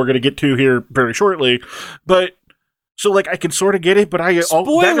 we're going to get to here very shortly. But, so, I can sort of get it, but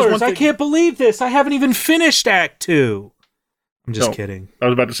Spoilers! I can't believe this! I haven't even finished Act 2! I'm just kidding. I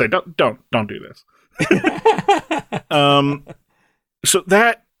was about to say, don't do this. So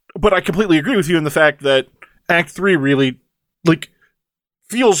that, but I completely agree with you in the fact that Act 3 really,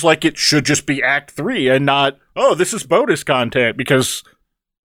 feels like it should just be Act 3 and not, this is bonus content, because,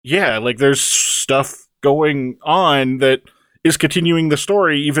 yeah, there's stuff going on that is continuing the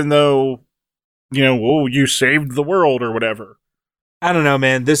story, even though, you saved the world or whatever. I don't know,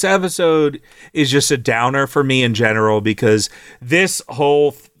 man. This episode is just a downer for me in general, because this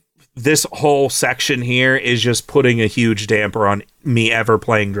whole section here is just putting a huge damper on me ever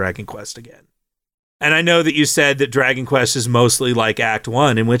playing Dragon Quest again. And I know that you said that Dragon Quest is mostly like Act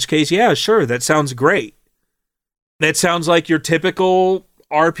 1, in which case, yeah, sure, that sounds great. That sounds like your typical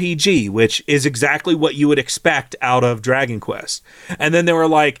RPG, which is exactly what you would expect out of Dragon Quest. And then they were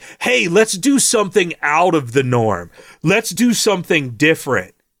like, hey, let's do something out of the norm. Let's do something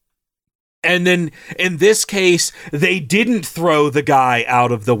different. And then in this case, they didn't throw the guy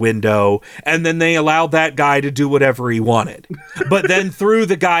out of the window, and then they allowed that guy to do whatever he wanted. But then threw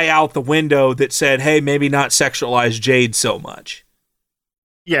the guy out the window that said, hey, maybe not sexualize Jade so much.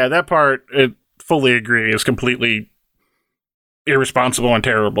 Yeah, that part, I fully agree, is completely irresponsible and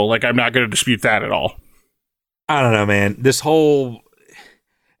terrible. I'm not going to dispute that at all. I don't know, man. This whole...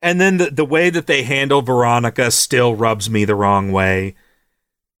 And then the way that they handle Veronica still rubs me the wrong way.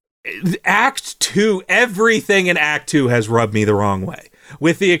 Act 2, everything in Act 2 has rubbed me the wrong way,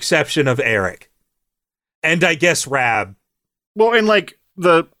 with the exception of Eric. And I guess Rab. Well, and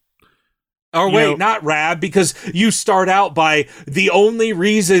Or wait, not Rab, because you start out by the only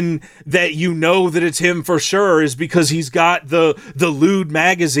reason that you know that it's him for sure is because he's got the lewd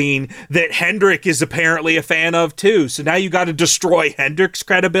magazine that Hendrik is apparently a fan of too. So now you got to destroy Hendrik's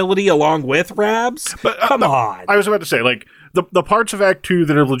credibility along with Rab's? But come on. I was about to say, like, the parts of Act 2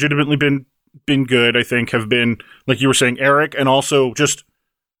 that have legitimately been good, I think, have been, like you were saying, Eric, and also just,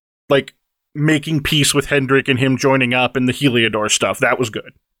 like, making peace with Hendrik and him joining up and the Heliodor stuff. That was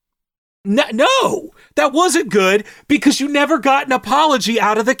good. No, that wasn't good because you never got an apology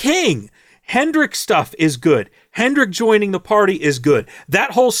out of the king. Hendrik stuff is good. Hendrik joining the party is good.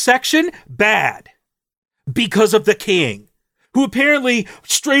 That whole section, bad. Because of the king, who apparently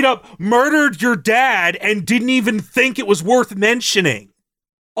straight up murdered your dad and didn't even think it was worth mentioning.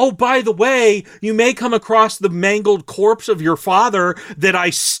 Oh, by the way, you may come across the mangled corpse of your father that I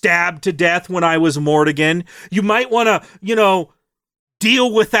stabbed to death when I was Mortigan. You might want to,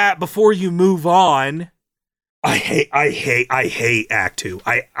 deal with that before you move on. I hate Act 2.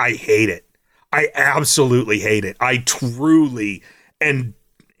 I hate it. I absolutely hate it. I truly and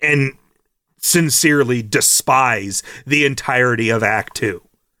sincerely despise the entirety of Act 2,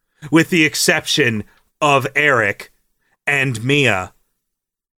 with the exception of Eric and Mia,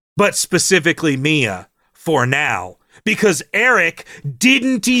 but specifically Mia for now. Because Eric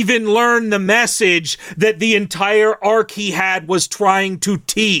didn't even learn the message that the entire arc he had was trying to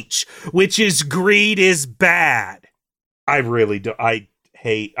teach, which is greed is bad. I really do. I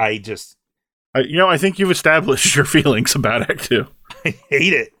think you've established your feelings about Act 2. I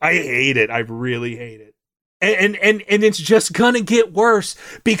hate it. I really hate it. And it's just gonna get worse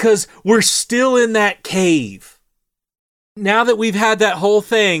because we're still in that cave. Now that we've had that whole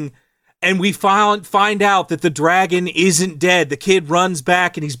thing, and we find out that the dragon isn't dead. The kid runs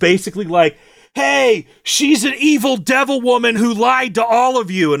back and he's basically like, hey, she's an evil devil woman who lied to all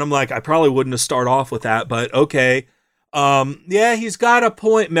of you. And I'm like, I probably wouldn't have started off with that, but okay. Yeah, he's got a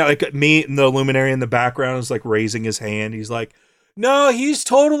point. Like me and the luminary in the background is like raising his hand. He's like, no, he's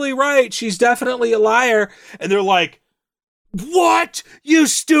totally right. She's definitely a liar. And they're like, what, you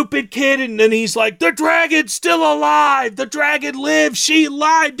stupid kid? And then he's like, the dragon's still alive. The dragon lives. She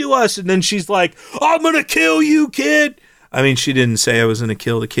lied to us. And then she's like, I'm gonna kill you, kid. I mean, she didn't say I was gonna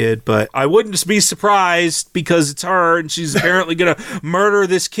kill the kid, but I wouldn't be surprised because it's her and she's apparently gonna murder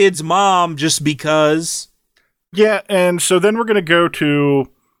this kid's mom just because. Yeah, and so then we're gonna go to,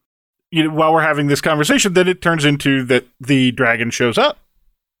 while we're having this conversation, then it turns into that the dragon shows up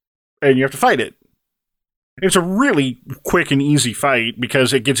and you have to fight it. It's a really quick and easy fight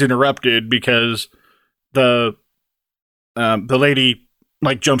because it gets interrupted because the lady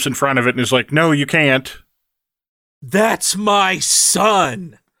like jumps in front of it and is like, no, you can't. That's my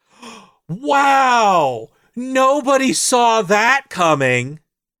son. Wow. Nobody saw that coming.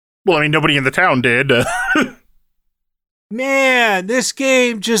 Well, I mean, nobody in the town did. Man, this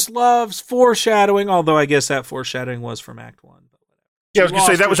game just loves foreshadowing, although I guess that foreshadowing was from Act 1. Yeah, I was going to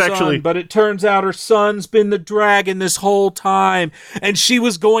say, that was actually... But it turns out her son's been the dragon this whole time, and she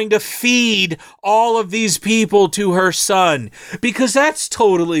was going to feed all of these people to her son, because that's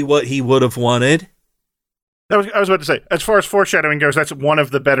totally what he would have wanted. I was about to say, as far as foreshadowing goes, that's one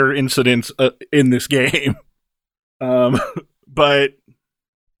of the better incidents in this game. But,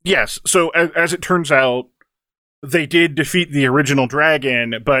 yes, so as it turns out, they did defeat the original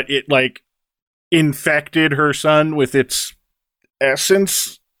dragon, but it, infected her son with its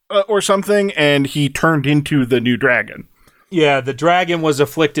essence or something, and he turned into the new dragon. Yeah, the dragon was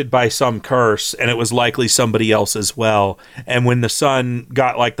afflicted by some curse, and it was likely somebody else as well. And when the son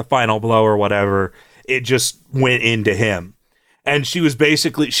got the final blow or whatever, it just went into him. And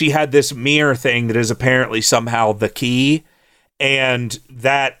she had this mirror thing that is apparently somehow the key, and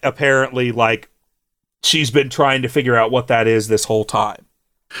that apparently she's been trying to figure out what that is this whole time.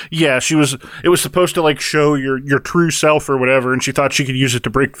 Yeah, it was supposed to show your true self or whatever, and she thought she could use it to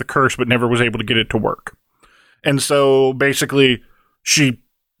break the curse, but never was able to get it to work. And so basically she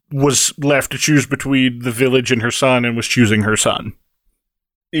was left to choose between the village and her son, and was choosing her son.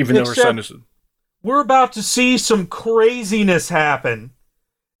 Even though her son is... We're about to see some craziness happen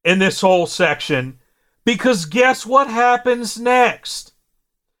in this whole section, because guess what happens next?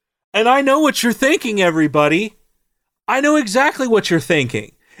 And I know what you're thinking, everybody. I know exactly what you're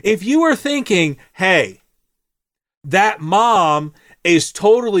thinking. If you are thinking, hey, that mom is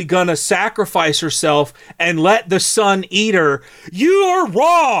totally gonna sacrifice herself and let the son eat her, you are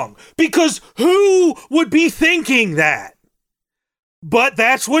wrong, because who would be thinking that? But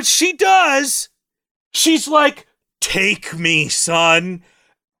that's what she does. She's like, take me, son.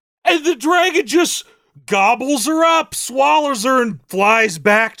 And the dragon just gobbles her up, swallows her, and flies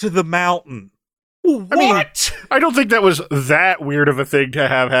back to the mountain. What? I mean, I don't think that was that weird of a thing to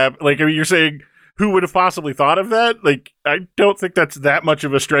have happen. Like, I mean, you're saying who would have possibly thought of that? Like, I don't think that's that much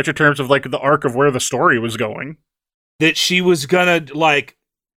of a stretch in terms of, like, the arc of where the story was going. That she was gonna, like,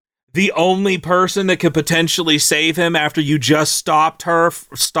 the only person that could potentially save him after you just stopped her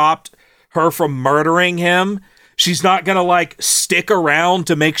from murdering him. She's not gonna, like, stick around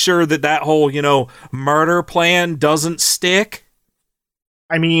to make sure that whole, murder plan doesn't stick.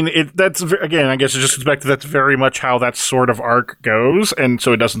 I mean, that's, again, I guess it just goes back to that's very much how that sort of arc goes, and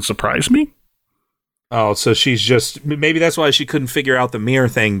so it doesn't surprise me. Oh, so she's just, maybe that's why she couldn't figure out the mirror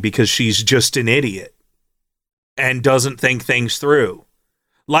thing, because she's just an idiot and doesn't think things through.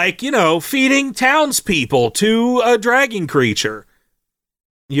 Like, feeding townspeople to a dragon creature.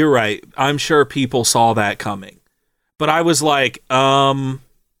 You're right. I'm sure people saw that coming. But I was like,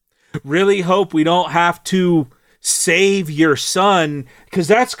 really hope we don't have to save your son, because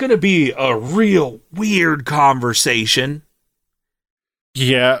that's going to be a real weird conversation.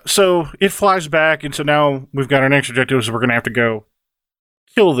 Yeah, so it flies back, and so now we've got our next objective, so we're going to have to go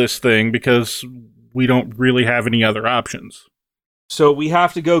kill this thing, because we don't really have any other options. So we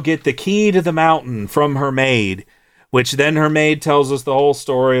have to go get the key to the mountain from her maid, which then her maid tells us the whole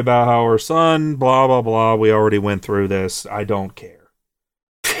story about how her son, blah, blah, blah. We already went through this. I don't care.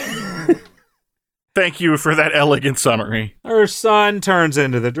 Thank you for that elegant summary. Her son turns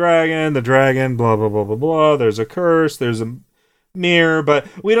into the dragon, blah, blah, blah, blah, blah. There's a curse, there's a mirror, but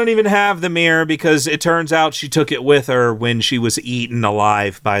we don't even have the mirror because it turns out she took it with her when she was eaten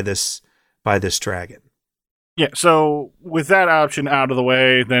alive by this dragon. Yeah, so with that option out of the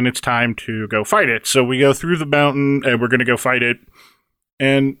way, then it's time to go fight it. So we go through the mountain, and we're going to go fight it.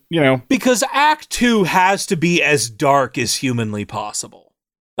 And, because Act 2 has to be as dark as humanly possible.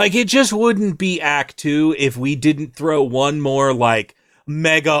 Like, it just wouldn't be Act 2 if we didn't throw one more, like,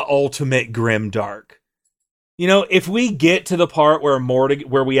 mega ultimate grimdark. If we get to the part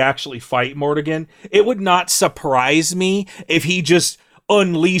where we actually fight Mordegon, it would not surprise me if he just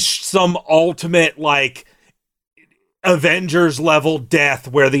unleashed some ultimate, like, Avengers level death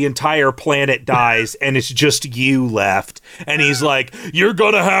where the entire planet dies and it's just you left. And he's like, you're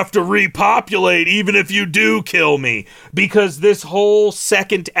gonna have to repopulate even if you do kill me. Because this whole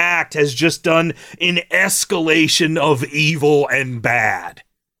second act has just done an escalation of evil and bad.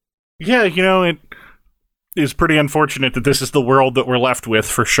 Yeah, it is pretty unfortunate that this is the world that we're left with,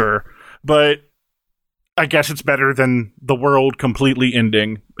 for sure. But I guess it's better than the world completely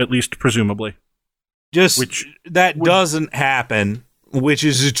ending, at least presumably. Doesn't happen, which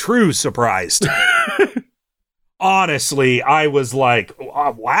is a true surprise to me. Honestly, I was like,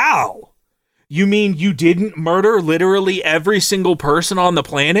 wow. You mean you didn't murder literally every single person on the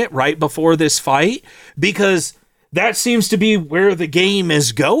planet right before this fight? Because that seems to be where the game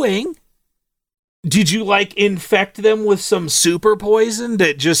is going. Did you, like, infect them with some super poison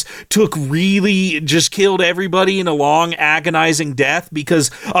that just killed everybody in a long, agonizing death?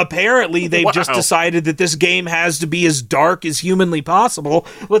 Because apparently they've just decided that this game has to be as dark as humanly possible.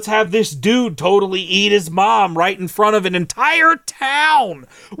 Let's have this dude totally eat his mom right in front of an entire town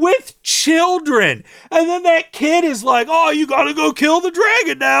with children. And then that kid is like, oh, you gotta go kill the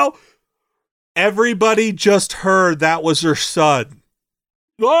dragon now. Everybody just heard that was her son.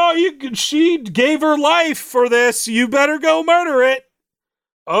 Oh, she gave her life for this. You better go murder it.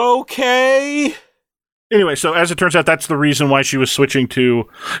 Okay. Anyway, so as it turns out, that's the reason why she was switching to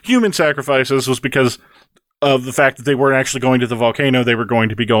human sacrifices, was because of the fact that they weren't actually going to the volcano. They were going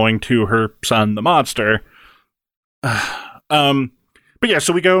to be going to her son, the monster. But yeah,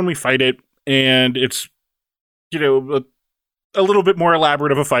 so we go and we fight it, and it's, a little bit more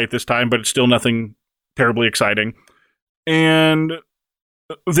elaborate of a fight this time, but it's still nothing terribly exciting. And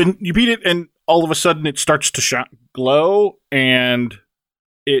then you beat it, and all of a sudden it starts to glow, and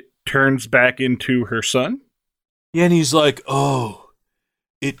it turns back into her son. Yeah, and he's like, oh,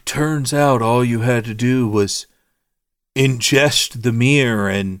 it turns out all you had to do was ingest the mirror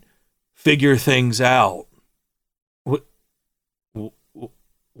and figure things out.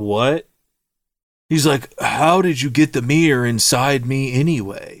 What? He's like, how did you get the mirror inside me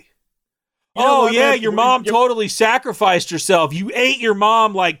anyway? Your mom totally sacrificed herself. You ate your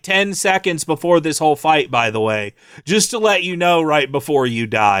mom like 10 seconds before this whole fight, by the way. Just to let you know right before you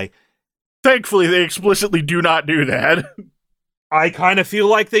die. Thankfully, they explicitly do not do that. I kind of feel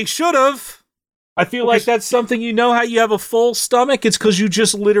like they should have. I feel like that's something, how you have a full stomach? It's because you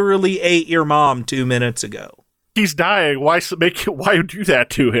just literally ate your mom 2 minutes ago. He's dying. Why do that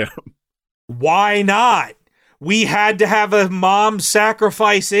to him? Why not? We had to have a mom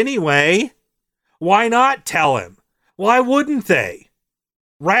sacrifice anyway. Why not tell him? Why wouldn't they?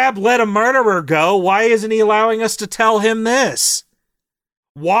 Rab let a murderer go. Why isn't he allowing us to tell him this?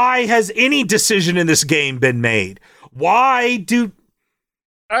 Why has any decision in this game been made? I don't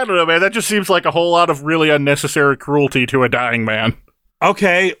know, man. That just seems like a whole lot of really unnecessary cruelty to a dying man.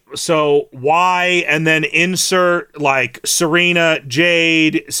 Okay, so why, and then insert, like, Serena,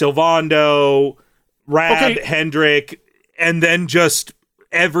 Jade, Sylvando, Rab, Hendrik, and then just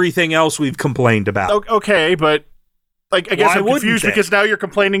everything else we've complained about. Okay, but like I guess I'm confused because now you're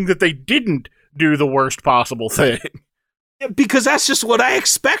complaining that they didn't do the worst possible thing. Because that's just what I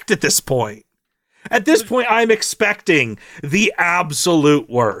expect at this point. At this point, I'm expecting the absolute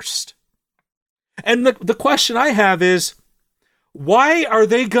worst. And the question I have is, why are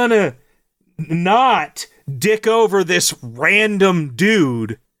they gonna not dick over this random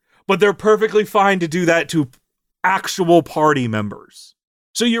dude, but they're perfectly fine to do that to actual party members?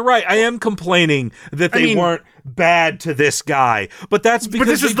 So you're right, I am complaining that they weren't bad to this guy, but that's because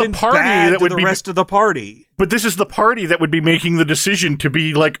this is the party that would be the rest of the party. But this is the party that would be making the decision to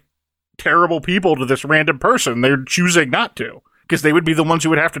be like terrible people to this random person. They're choosing not to because they would be the ones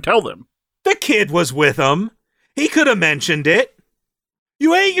who would have to tell them. The kid was with them. He could have mentioned it.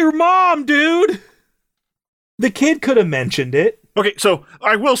 You ate your mom, dude. The kid could have mentioned it. Okay, so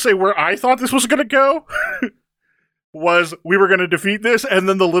I will say where I thought this was going to go was we were going to defeat this, and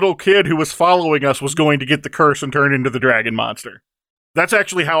then the little kid who was following us was going to get the curse and turn into the dragon monster. That's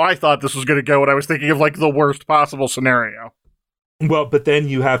actually how I thought this was going to go when I was thinking of, like, the worst possible scenario. Well, but then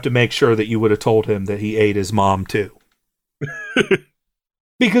you have to make sure that you would have told him that he ate his mom, too.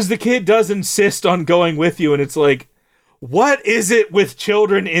 Because the kid does insist on going with you, and it's like, what is it with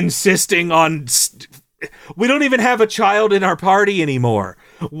children insisting on... We don't even have a child in our party anymore.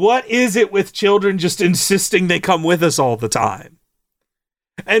 What is it with children just insisting they come with us all the time?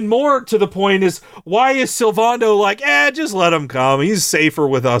 And more to the point is, why is Sylvando like, just let him come. He's safer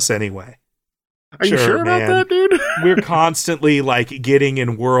with us anyway. Are you sure about that, dude? We're constantly, like, getting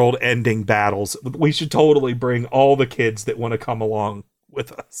in world-ending battles. We should totally bring all the kids that want to come along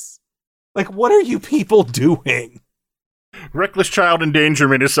with us. Like, what are you people doing? Reckless child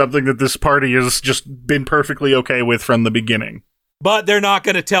endangerment is something that this party has just been perfectly okay with from the beginning. But they're not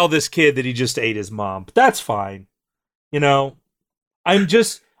going to tell this kid that he just ate his mom. But that's fine. You know, I'm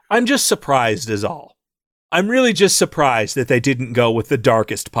just surprised is all. I'm really just surprised that they didn't go with the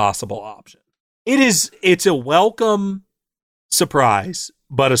darkest possible option. It's a welcome surprise,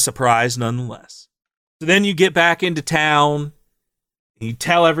 but a surprise nonetheless. So then you get back into town. You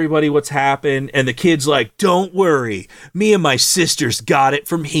tell everybody what's happened, and the kid's like, don't worry. Me and my sisters got it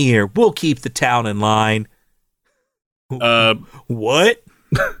from here. We'll keep the town in line. What?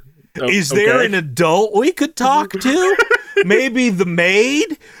 Is there an adult we could talk to? Maybe the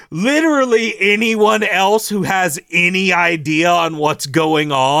maid? Literally anyone else who has any idea on what's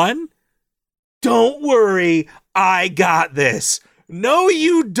going on? Don't worry, I got this. No,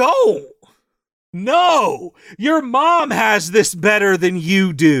 you don't. No, your mom has this better than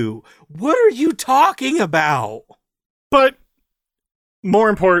you do. What are you talking about? But more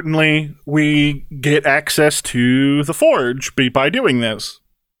importantly, we get access to the forge by doing this.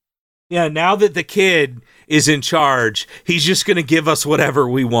 Yeah, now that the kid is in charge, he's just going to give us whatever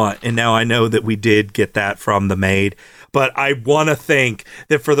we want. And now I know that we did get that from the maid. But I want to think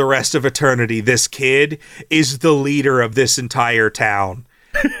that for the rest of eternity, this kid is the leader of this entire town.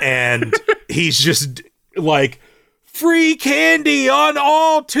 And he's just like, free candy on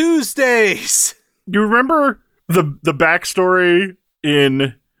all Tuesdays. You remember the backstory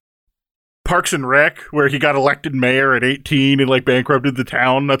in Parks and Rec where he got elected mayor at 18 and like bankrupted the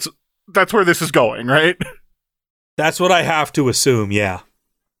town? That's where this is going, right? That's what I have to assume, yeah.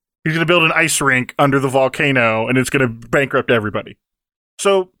 He's going to build an ice rink under the volcano and it's going to bankrupt everybody.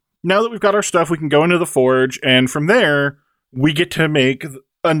 So now that we've got our stuff, we can go into the forge, and from there we get to make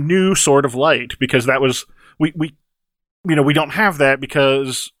a new sort of light, because that was we don't have that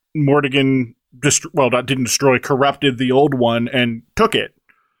because Mordegon didn't destroy, corrupted the old one and took it.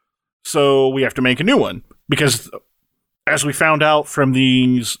 So we have to make a new one, because as we found out from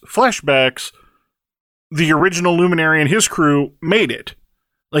these flashbacks, the original Luminary and his crew made it.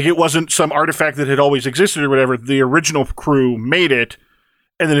 Like, it wasn't some artifact that had always existed or whatever. The original crew made it,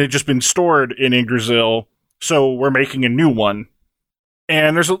 and then it had just been stored in Yggdrasil. So we're making a new one.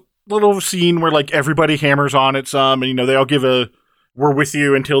 And there's a little scene where, like, everybody hammers on it some, and, they all give a "we're with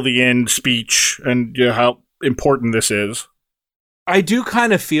you until the end" speech, and how important this is. I do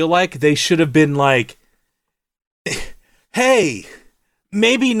kind of feel like they should have been like, hey,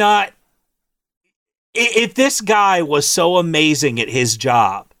 maybe not. If this guy was so amazing at his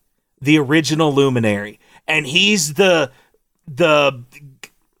job the original Luminary, and he's the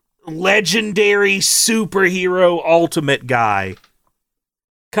legendary superhero ultimate guy.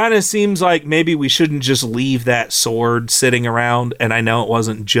 Kind of seems like maybe we shouldn't just leave that sword sitting around, and I know it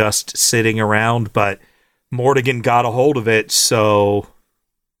wasn't just sitting around, but Mordegon got a hold of it, so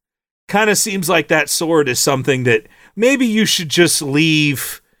kind of seems like that sword is something that maybe you should just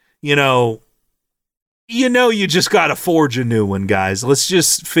leave, you just gotta forge a new one, guys. Let's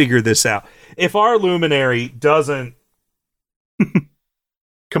just figure this out. If our Luminary doesn't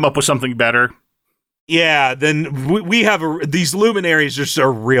come up with something better, yeah, then we have these Luminaries just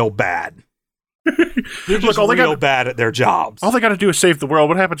are real bad. They're just real bad at their jobs. All they gotta do is save the world.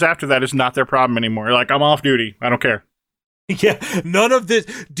 What happens after that is not their problem anymore. Like, I'm off duty. I don't care. Yeah, none of this.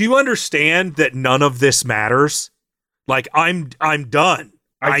 Do you understand that none of this matters? Like, I'm done.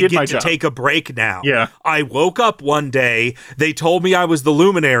 I get to take a break now. Yeah. I woke up one day. They told me I was the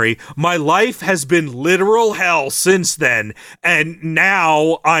Luminary. My life has been literal hell since then. And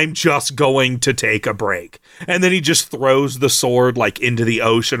now I'm just going to take a break. And then he just throws the sword like into the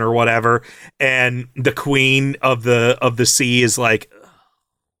ocean or whatever. And the queen of the sea is like,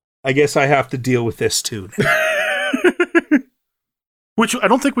 I guess I have to deal with this too now. Which I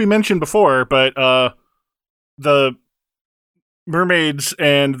don't think we mentioned before, but the mermaids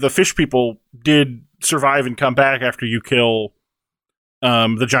and the fish people did survive and come back after you kill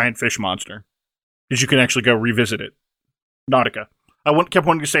the giant fish monster. Because you can actually go revisit it. Nautica. I kept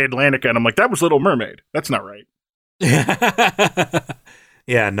wanting to say Atlantica, and I'm like, that was Little Mermaid. That's not right. Yeah,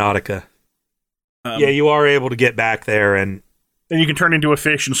 Nautica. Yeah, you are able to get back there, and you can turn into a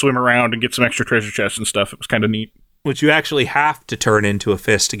fish and swim around and get some extra treasure chests and stuff. It was kind of neat. Which you actually have to turn into a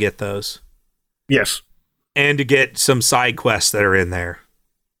fish to get those. Yes. And to get some side quests that are in there.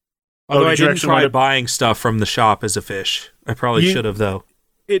 Although I didn't try buying stuff from the shop as a fish. I probably should have, though.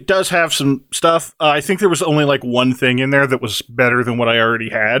 It does have some stuff. I think there was only like one thing in there that was better than what I already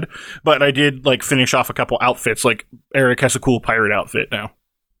had. But I did like finish off a couple outfits. Like Eric has a cool pirate outfit now.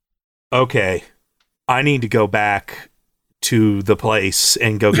 Okay. I need to go back to the place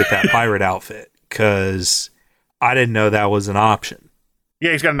and go get that pirate outfit. Because I didn't know that was an option.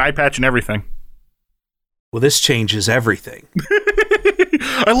 Yeah, he's got an eye patch and everything. Well, this changes everything.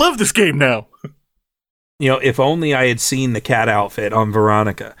 I love this game now. If only I had seen the cat outfit on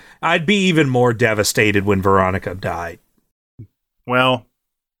Veronica. I'd be even more devastated when Veronica died. Well,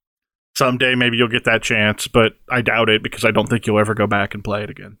 someday maybe you'll get that chance, but I doubt it because I don't think you'll ever go back and play it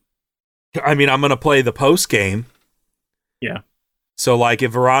again. I mean, I'm going to play the post-game. Yeah. So, like,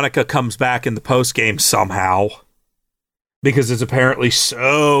 if Veronica comes back in the post-game somehow, because it's apparently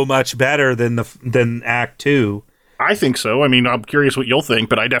so much better than Act 2. I think so. I mean, I'm curious what you'll think,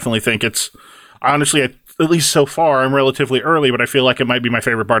 but I definitely think it's... Honestly, at least so far, I'm relatively early, but I feel like it might be my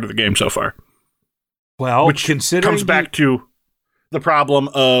favorite part of the game so far. Well, which comes back to the problem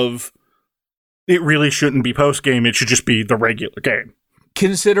of it really shouldn't be post-game, it should just be the regular game.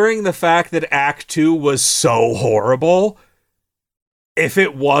 Considering the fact that Act 2 was so horrible... If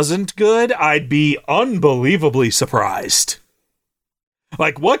it wasn't good, I'd be unbelievably surprised.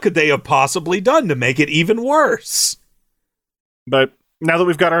 Like, what could they have possibly done to make it even worse? But now that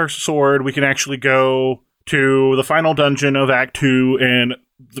we've got our sword, we can actually go to the final dungeon of Act 2 and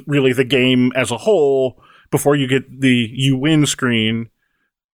really the game as a whole before you get the You Win screen,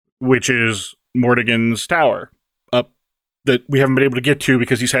 which is Mordegon's tower up that we haven't been able to get to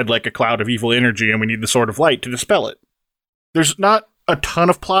because he's had like a cloud of evil energy and we need the Sword of Light to dispel it. There's not a ton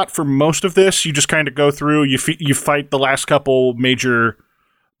of plot for most of this. You just kind of go through, you fight the last couple major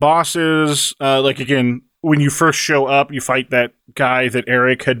bosses. Like, again, when you first show up, you fight that guy that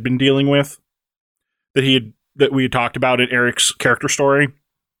Eric had been dealing with, that we had talked about in Eric's character story.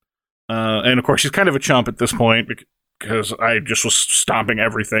 And of course, he's kind of a chump at this point because I just was stomping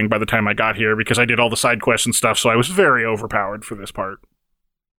everything by the time I got here because I did all the side quests and stuff, so I was very overpowered for this part.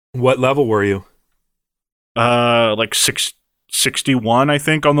 What level were you? Like 61, I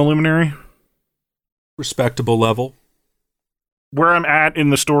think, on the Luminary. Respectable level. Where I'm at in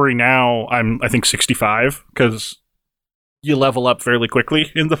the story now, I think 65, because you level up fairly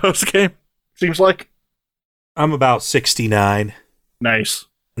quickly in the post-game, seems like. I'm about 69. Nice.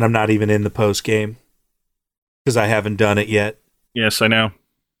 And I'm not even in the post-game, because I haven't done it yet. Yes, I know.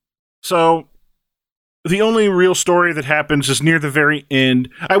 So, the only real story that happens is near the very end.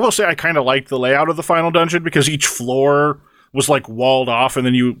 I will say I kind of liked the layout of the final dungeon, because each floor was like walled off and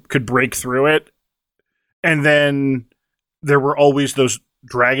then you could break through it. And then there were always those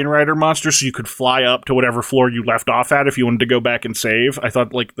Dragon Rider monsters, so you could fly up to whatever floor you left off at if you wanted to go back and save. I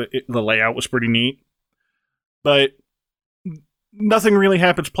thought like the layout was pretty neat. But nothing really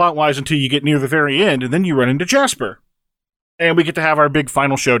happens plot-wise until you get near the very end, and then you run into Jasper. And we get to have our big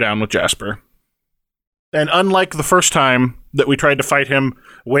final showdown with Jasper. And unlike the first time that we tried to fight him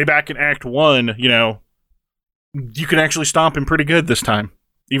way back in Act 1, you can actually stomp him pretty good this time.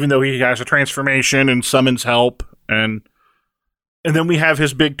 Even though he has a transformation and summons help. And then we have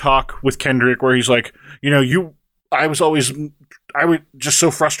his big talk with Kendrick where he's like, I was just so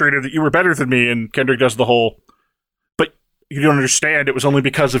frustrated that you were better than me. And Kendrick does the whole, but you don't understand, it was only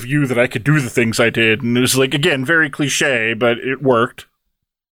because of you that I could do the things I did. And it was like, again, very cliche, but it worked.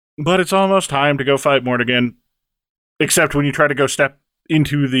 But it's almost time to go fight Mordegon. Except when you try to go step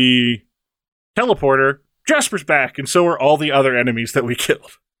into the teleporter, Jasper's back, and so are all the other enemies that we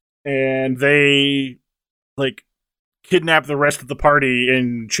killed. And they, kidnap the rest of the party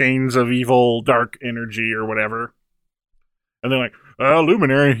in chains of evil, dark energy or whatever. And they're like,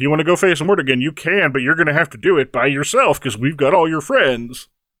 Luminary, you want to go face Mordegon? You can, but you're going to have to do it by yourself, because we've got all your friends.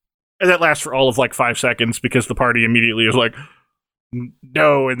 And that lasts for all of, 5 seconds, because the party immediately is like,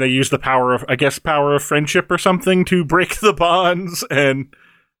 no, and they use the power of friendship or something to break the bonds and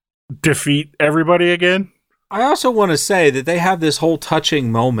defeat everybody again. I also want to say that they have this whole touching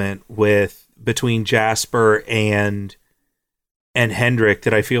moment between Jasper and Hendrik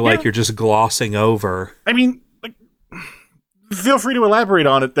that I feel like you're just glossing over. I mean, feel free to elaborate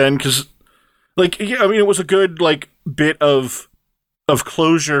on it then, because, it was a good, bit of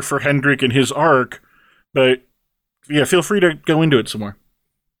closure for Hendrik and his arc, but yeah, feel free to go into it some more.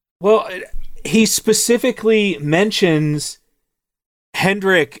 Well, he specifically mentions,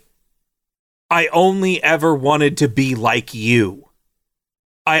 Hendrik, I only ever wanted to be like you.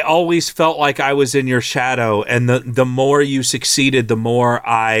 I always felt like I was in your shadow, and the more you succeeded, the more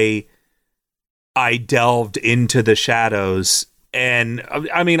I delved into the shadows. And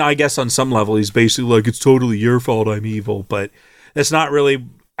I mean, I guess on some level, he's basically like, it's totally your fault I'm evil, but that's not really...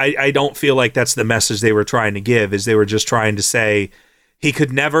 I don't feel like that's the message they were trying to give, is they were just trying to say he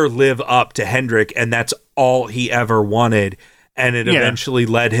could never live up to Hendrik, and that's all he ever wanted, and it eventually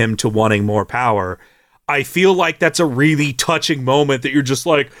led him to wanting more power. I feel like that's a really touching moment that you're just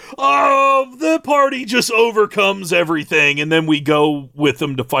like, oh, the party just overcomes everything, and then we go with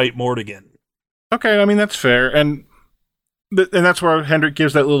them to fight Mordegon. Okay, I mean, that's fair, and that's where Hendrik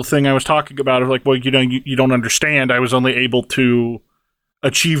gives that little thing I was talking about of you don't understand, I was only able to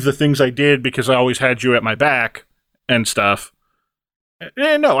achieve the things I did because I always had you at my back and stuff.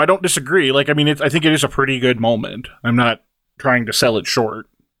 And no, I don't disagree. I think it is a pretty good moment. I'm not trying to sell it short.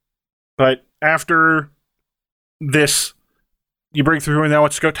 But after this, you break through, and now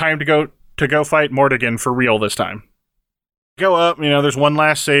it's time to go fight Mordegon for real this time. Go up, there's one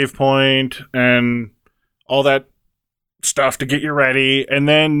last save point and all that stuff to get you ready, and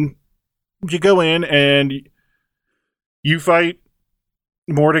then you go in and you fight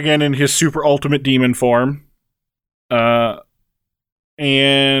Mordegon in his super ultimate demon form. And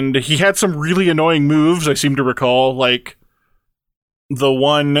he had some really annoying moves, I seem to recall, the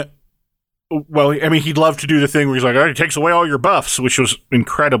one... Well, I mean, he'd love to do the thing where he's like, he takes away all your buffs, which was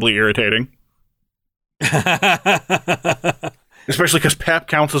incredibly irritating. Especially because Pep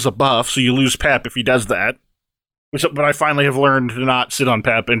counts as a buff, so you lose Pep if he does that. But I finally have learned to not sit on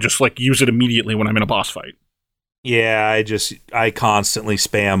Pep and just, use it immediately when I'm in a boss fight. Yeah, I constantly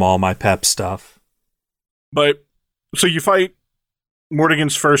spam all my Pep stuff. But, so you fight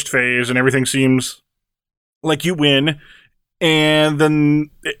Mordegon's first phase, and everything seems like you win, and then,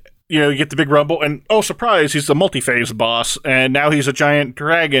 you get the big rumble, and oh, surprise, he's a multi-phase boss, and now he's a giant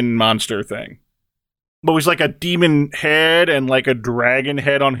dragon monster thing. But he's a demon head and a dragon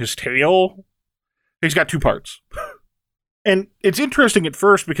head on his tail. He's got 2 parts. And it's interesting at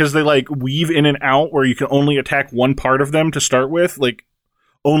first because they weave in and out where you can only attack one part of them to start with.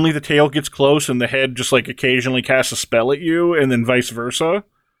 Only the tail gets close and the head just occasionally casts a spell at you, and then vice versa.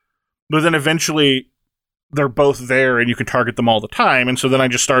 But then eventually they're both there and you can target them all the time. And so then I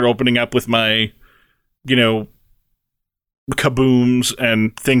just start opening up with my, kabooms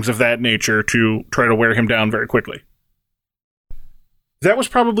and things of that nature to try to wear him down very quickly. That was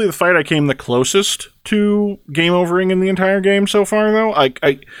probably the fight I came the closest to game overing in the entire game so far, though.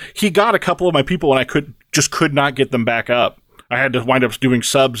 He got a couple of my people, and I could not get them back up. I had to wind up doing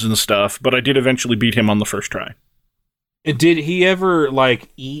subs and stuff, but I did eventually beat him on the first try. Did he ever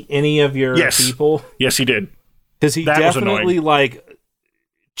eat any of your people? Yes, he did. Because he definitely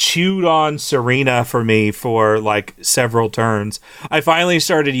chewed on Serena for me for several turns. I finally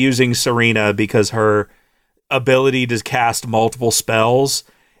started using Serena because her ability to cast multiple spells,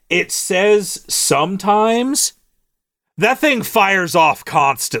 it says sometimes that thing fires off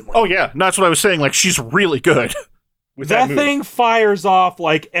constantly. Oh yeah, that's what I was saying. She's really good. That thing fires off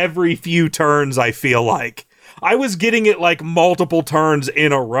like every few turns, I feel like. I was getting it like multiple turns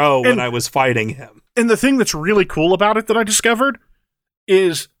in a row when I was fighting him. And the thing that's really cool about it that I discovered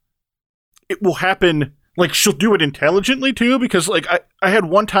is it will happen, like, she'll do it intelligently, too, because, like, I had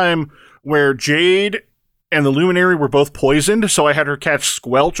one time where Jade and the Luminary were both poisoned, so I had her catch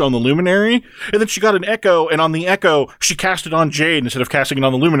Squelch on the Luminary, and then she got an Echo, and on the Echo, she cast it on Jade instead of casting it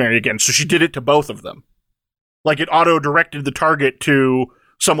on the Luminary again, so she did it to both of them. Like, it auto-directed the target to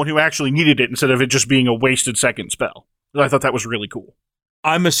someone who actually needed it instead of it just being a wasted second spell. I thought that was really cool.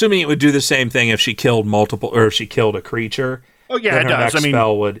 I'm assuming it would do the same thing if she killed or if she killed a creature. Oh yeah, it does. Next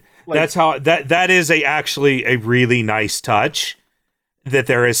spell would. Like, that's how that is actually a really nice touch that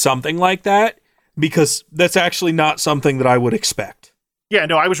there is something like that, because that's actually not something that I would expect. Yeah,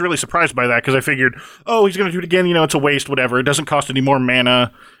 no, I was really surprised by that because I figured, oh, he's going to do it again. You know, it's a waste, whatever. It doesn't cost any more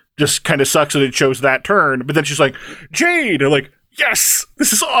mana. Just kind of sucks that it chose that turn. But then she's like, Jade, and like, yes,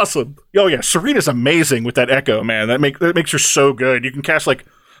 this is awesome. Oh yeah, Serena's amazing with that Echo, man. That makes her so good. You can cast like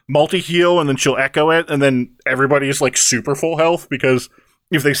multi-heal and then she'll echo it, and then everybody's like super full health, because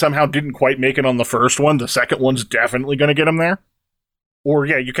if they somehow didn't quite make it on the first one, the second one's definitely going to get them there. Or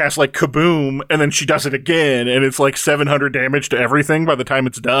yeah, you cast like Kaboom, and then she does it again, and it's like 700 damage to everything by the time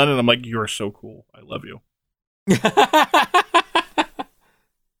it's done, and I'm like, you're so cool. I love you.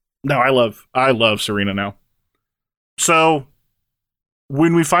 No, I love Serena now. So,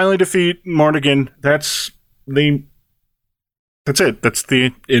 when we finally defeat Mordegon, that's it. That's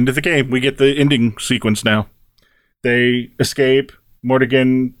the end of the game. We get the ending sequence now. They escape.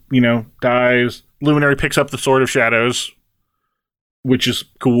 Mordegon, dies. Luminary picks up the Sword of Shadows, which is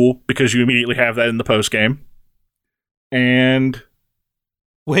cool because you immediately have that in the post game. And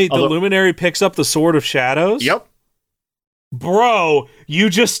wait, the Luminary picks up the Sword of Shadows? Yep. Bro, you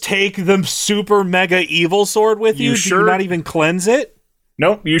just take the super mega evil sword with you? Do you not even cleanse it?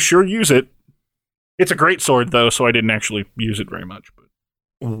 Nope, you sure use it. It's a great sword, though, so I didn't actually use it very much. But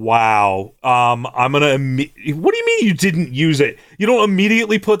wow. I'm gonna... what do you mean you didn't use it? You don't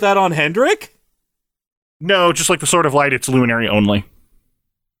immediately put that on Hendrik? No, just like the Sword of Light, it's Luminary only.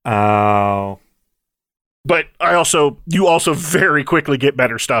 Oh. But you also very quickly get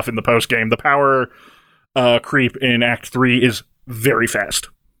better stuff in the post-game. The power creep in Act 3 is very fast.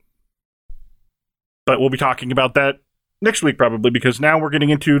 But we'll be talking about that next week, probably, because now we're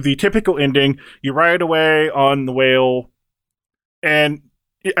getting into the typical ending. You ride away on the whale, and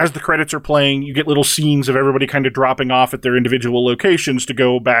as the credits are playing, you get little scenes of everybody kind of dropping off at their individual locations to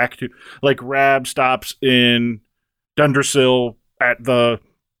go back to, like, Rab stops in Dundrasil at the,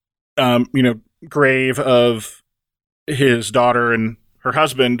 grave of his daughter and her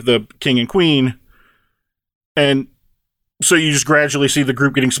husband, the king and queen, and so you just gradually see the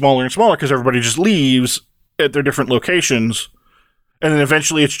group getting smaller and smaller because everybody just leaves at their different locations. And then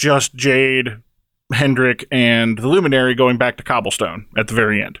eventually it's just Jade, Hendrik, and the Luminary going back to Cobblestone at the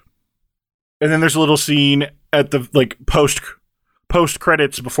very end. And then there's a little scene at the post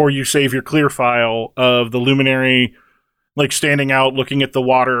credits before you save your clear file of the Luminary like standing out looking at the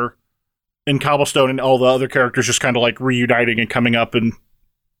water in Cobblestone, and all the other characters just kind of like reuniting and coming up and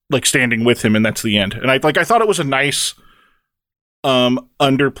like standing with him, and that's the end. And I thought it was a nice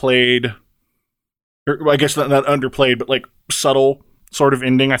underplayed, or I guess not underplayed, but like subtle sort of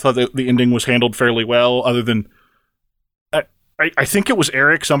ending. I thought that the ending was handled fairly well, other than I think it was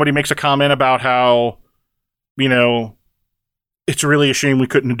Eric. Somebody makes a comment about how, it's really a shame we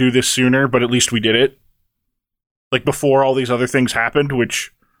couldn't do this sooner, but at least we did it. Like before all these other things happened,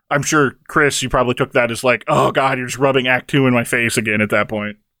 which I'm sure, Chris, you probably took that as like, oh God, you're just rubbing Act 2 in my face again at that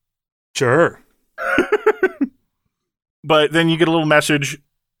point. Sure. But then you get a little message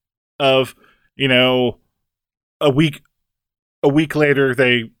of, a week later,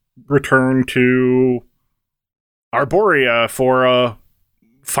 they return to Arborea for a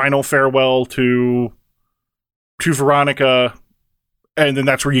final farewell to Veronica, and then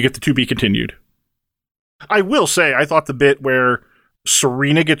that's where you get the to be continued. I will say, I thought the bit where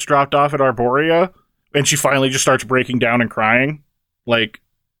Serena gets dropped off at Arborea and she finally just starts breaking down and crying, like,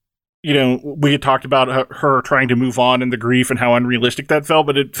 we had talked about her trying to move on and the grief and how unrealistic that felt,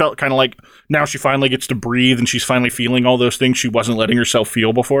 but it felt kind of like now she finally gets to breathe and she's finally feeling all those things she wasn't letting herself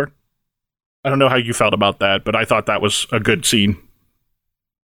feel before. I don't know how you felt about that, but I thought that was a good scene.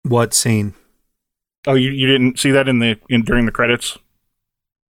 What scene? Oh, you didn't see that during the credits?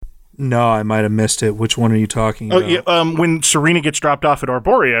 No, I might have missed it. Which one are you talking about? Oh, yeah, when Serena gets dropped off at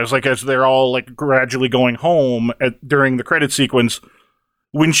Arborea, it's like as they're all like gradually going home during the credit sequence.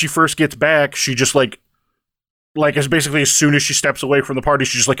 When she first gets back, she just like like, as soon as she steps away from the party,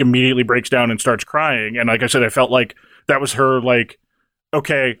 she just, like, immediately breaks down and starts crying. And like I said, I felt like that was her, like,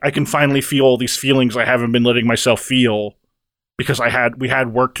 okay, I can finally feel all these feelings I haven't been letting myself feel because we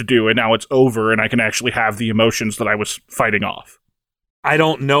had work to do, and now it's over, and I can actually have the emotions that I was fighting off. I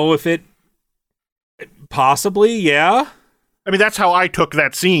don't know if it... Possibly, yeah. I mean, that's how I took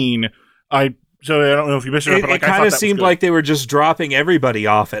that scene. So I don't know if you missed it. It kind of seemed like they were just dropping everybody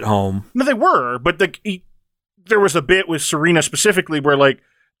off at home. No, they were, but there was a bit with Serena specifically where, like,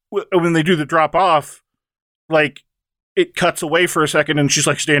 when they do the drop off, like, it cuts away for a second and she's,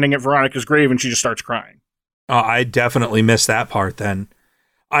 like, standing at Veronica's grave and she just starts crying. I definitely missed that part then.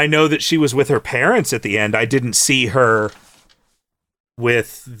 I know that she was with her parents at the end. I didn't see her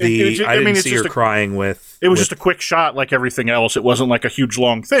with the... I didn't see her crying with... It was just a quick shot like everything else. It wasn't like a huge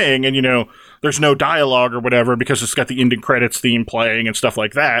long thing, and, you know, there's no dialogue or whatever because it's got the ending credits theme playing and stuff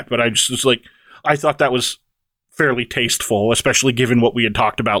like that, but I thought that was fairly tasteful, especially given what we had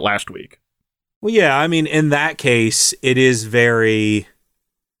talked about last week. Well, yeah, I mean, in that case, it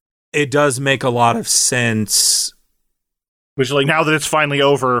does make a lot of sense. Which, like, now that it's finally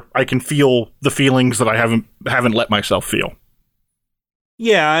over, I can feel the feelings that I haven't let myself feel.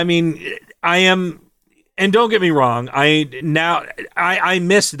 Yeah, I mean, I am, and don't get me wrong, I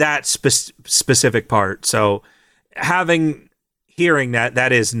missed that specific part. So hearing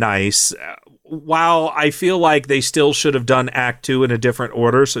that is nice. While I feel like they still should have done Act 2 in a different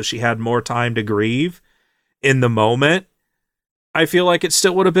order so she had more time to grieve in the moment, I feel like it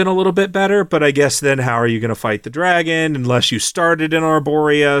still would have been a little bit better, but I guess then how are you going to fight the dragon unless you started in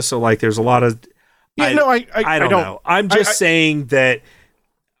Arborea? So, like, there's a lot of... I don't know. I'm just saying that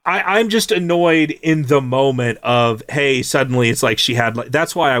I'm just annoyed in the moment of, hey, suddenly it's like she had...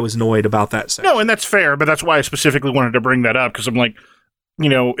 That's why I was annoyed about that section. No, and that's fair, but that's why I specifically wanted to bring that up, because I'm like, you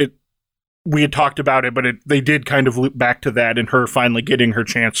know, we had talked about it, but they did kind of loop back to that and her finally getting her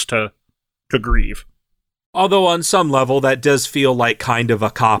chance to grieve. Although on some level that does feel like kind of a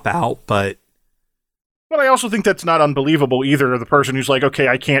cop-out, but... But I also think that's not unbelievable either. The person who's like, okay,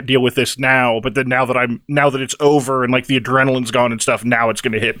 I can't deal with this now, but then now that it's over and, like, the adrenaline's gone and stuff, now it's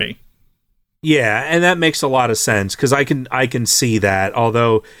going to hit me. Yeah, and that makes a lot of sense because I can see that.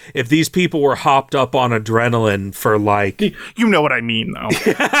 Although if these people were hopped up on adrenaline for, like, you know what I mean, though.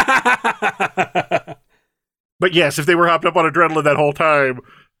 But yes, if they were hopped up on adrenaline that whole time,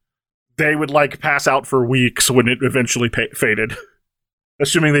 they would, like, pass out for weeks when it eventually faded,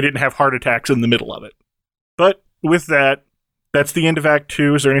 assuming they didn't have heart attacks in the middle of it. But with that, that's the end of Act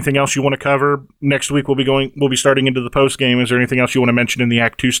 2. Is there anything else you want to cover? Next week we'll be starting into the post game. Is there anything else you want to mention in the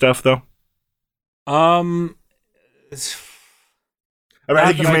Act 2 stuff, though? I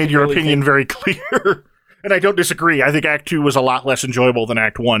think you've made your opinion very clear. And I don't disagree. I think Act 2 was a lot less enjoyable than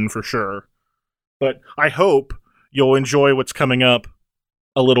Act 1 for sure. But I hope you'll enjoy what's coming up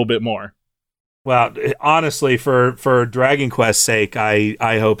a little bit more. Well, honestly, for Dragon Quest's sake,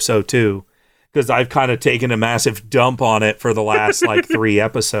 I hope so too. Because I've kind of taken a massive dump on it for the last, like, 3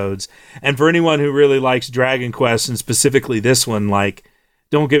 episodes. And for anyone who really likes Dragon Quest, and specifically this one, like,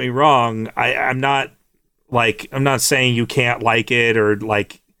 don't get me wrong, I'm not saying you can't like it or,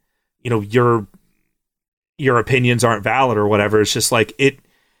 like, you know, your opinions aren't valid or whatever. It's just like,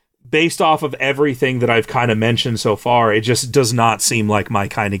 based off of everything that I've kind of mentioned so far, it just does not seem like my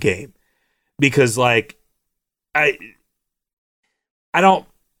kind of game. Because, like, I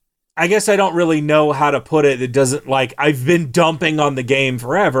guess I don't really know how to put it. It doesn't, like, I've been dumping on the game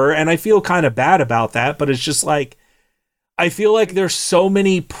forever, and I feel kind of bad about that, but it's just like, I feel like there's so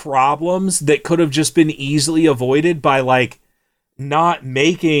many problems that could have just been easily avoided by, like, not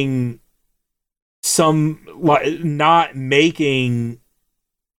making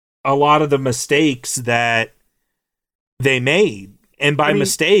a lot of the mistakes that they made. And by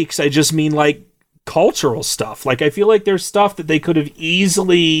mistakes, I just mean, like, cultural stuff. Like, I feel like there's stuff that they could have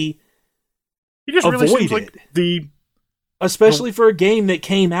easily avoided. Really seems like especially for a game that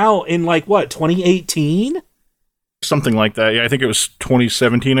came out in, like, what, 2018? Something like that. Yeah, I think it was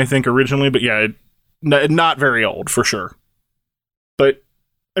 2017, I think, originally. But yeah, not very old, for sure. But,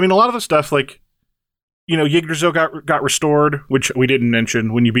 I mean, a lot of the stuff, like, you know, Yggdrasil got restored, which we didn't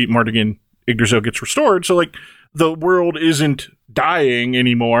mention. When you beat Morrigan, Yggdrasil gets restored. So, like, the world isn't dying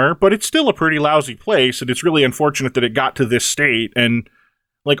anymore, but it's still a pretty lousy place, and it's really unfortunate that it got to this state. And,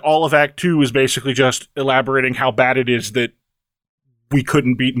 like, all of Act 2 is basically just elaborating how bad it is that we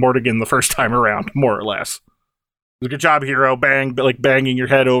couldn't beat Morrigan the first time around, more or less. Good job, hero. Bang, but, like, banging your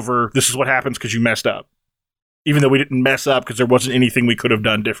head over, this is what happens because you messed up. Even though we didn't mess up because there wasn't anything we could have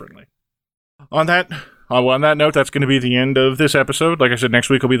done differently. On that note, that's going to be the end of this episode. Like I said, next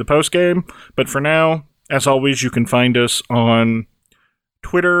week will be the post game. But for now, As always, you can find us on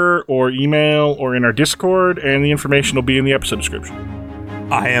Twitter or email or in our Discord, and the information will be in the episode description.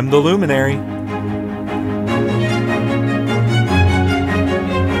 I am the Luminary.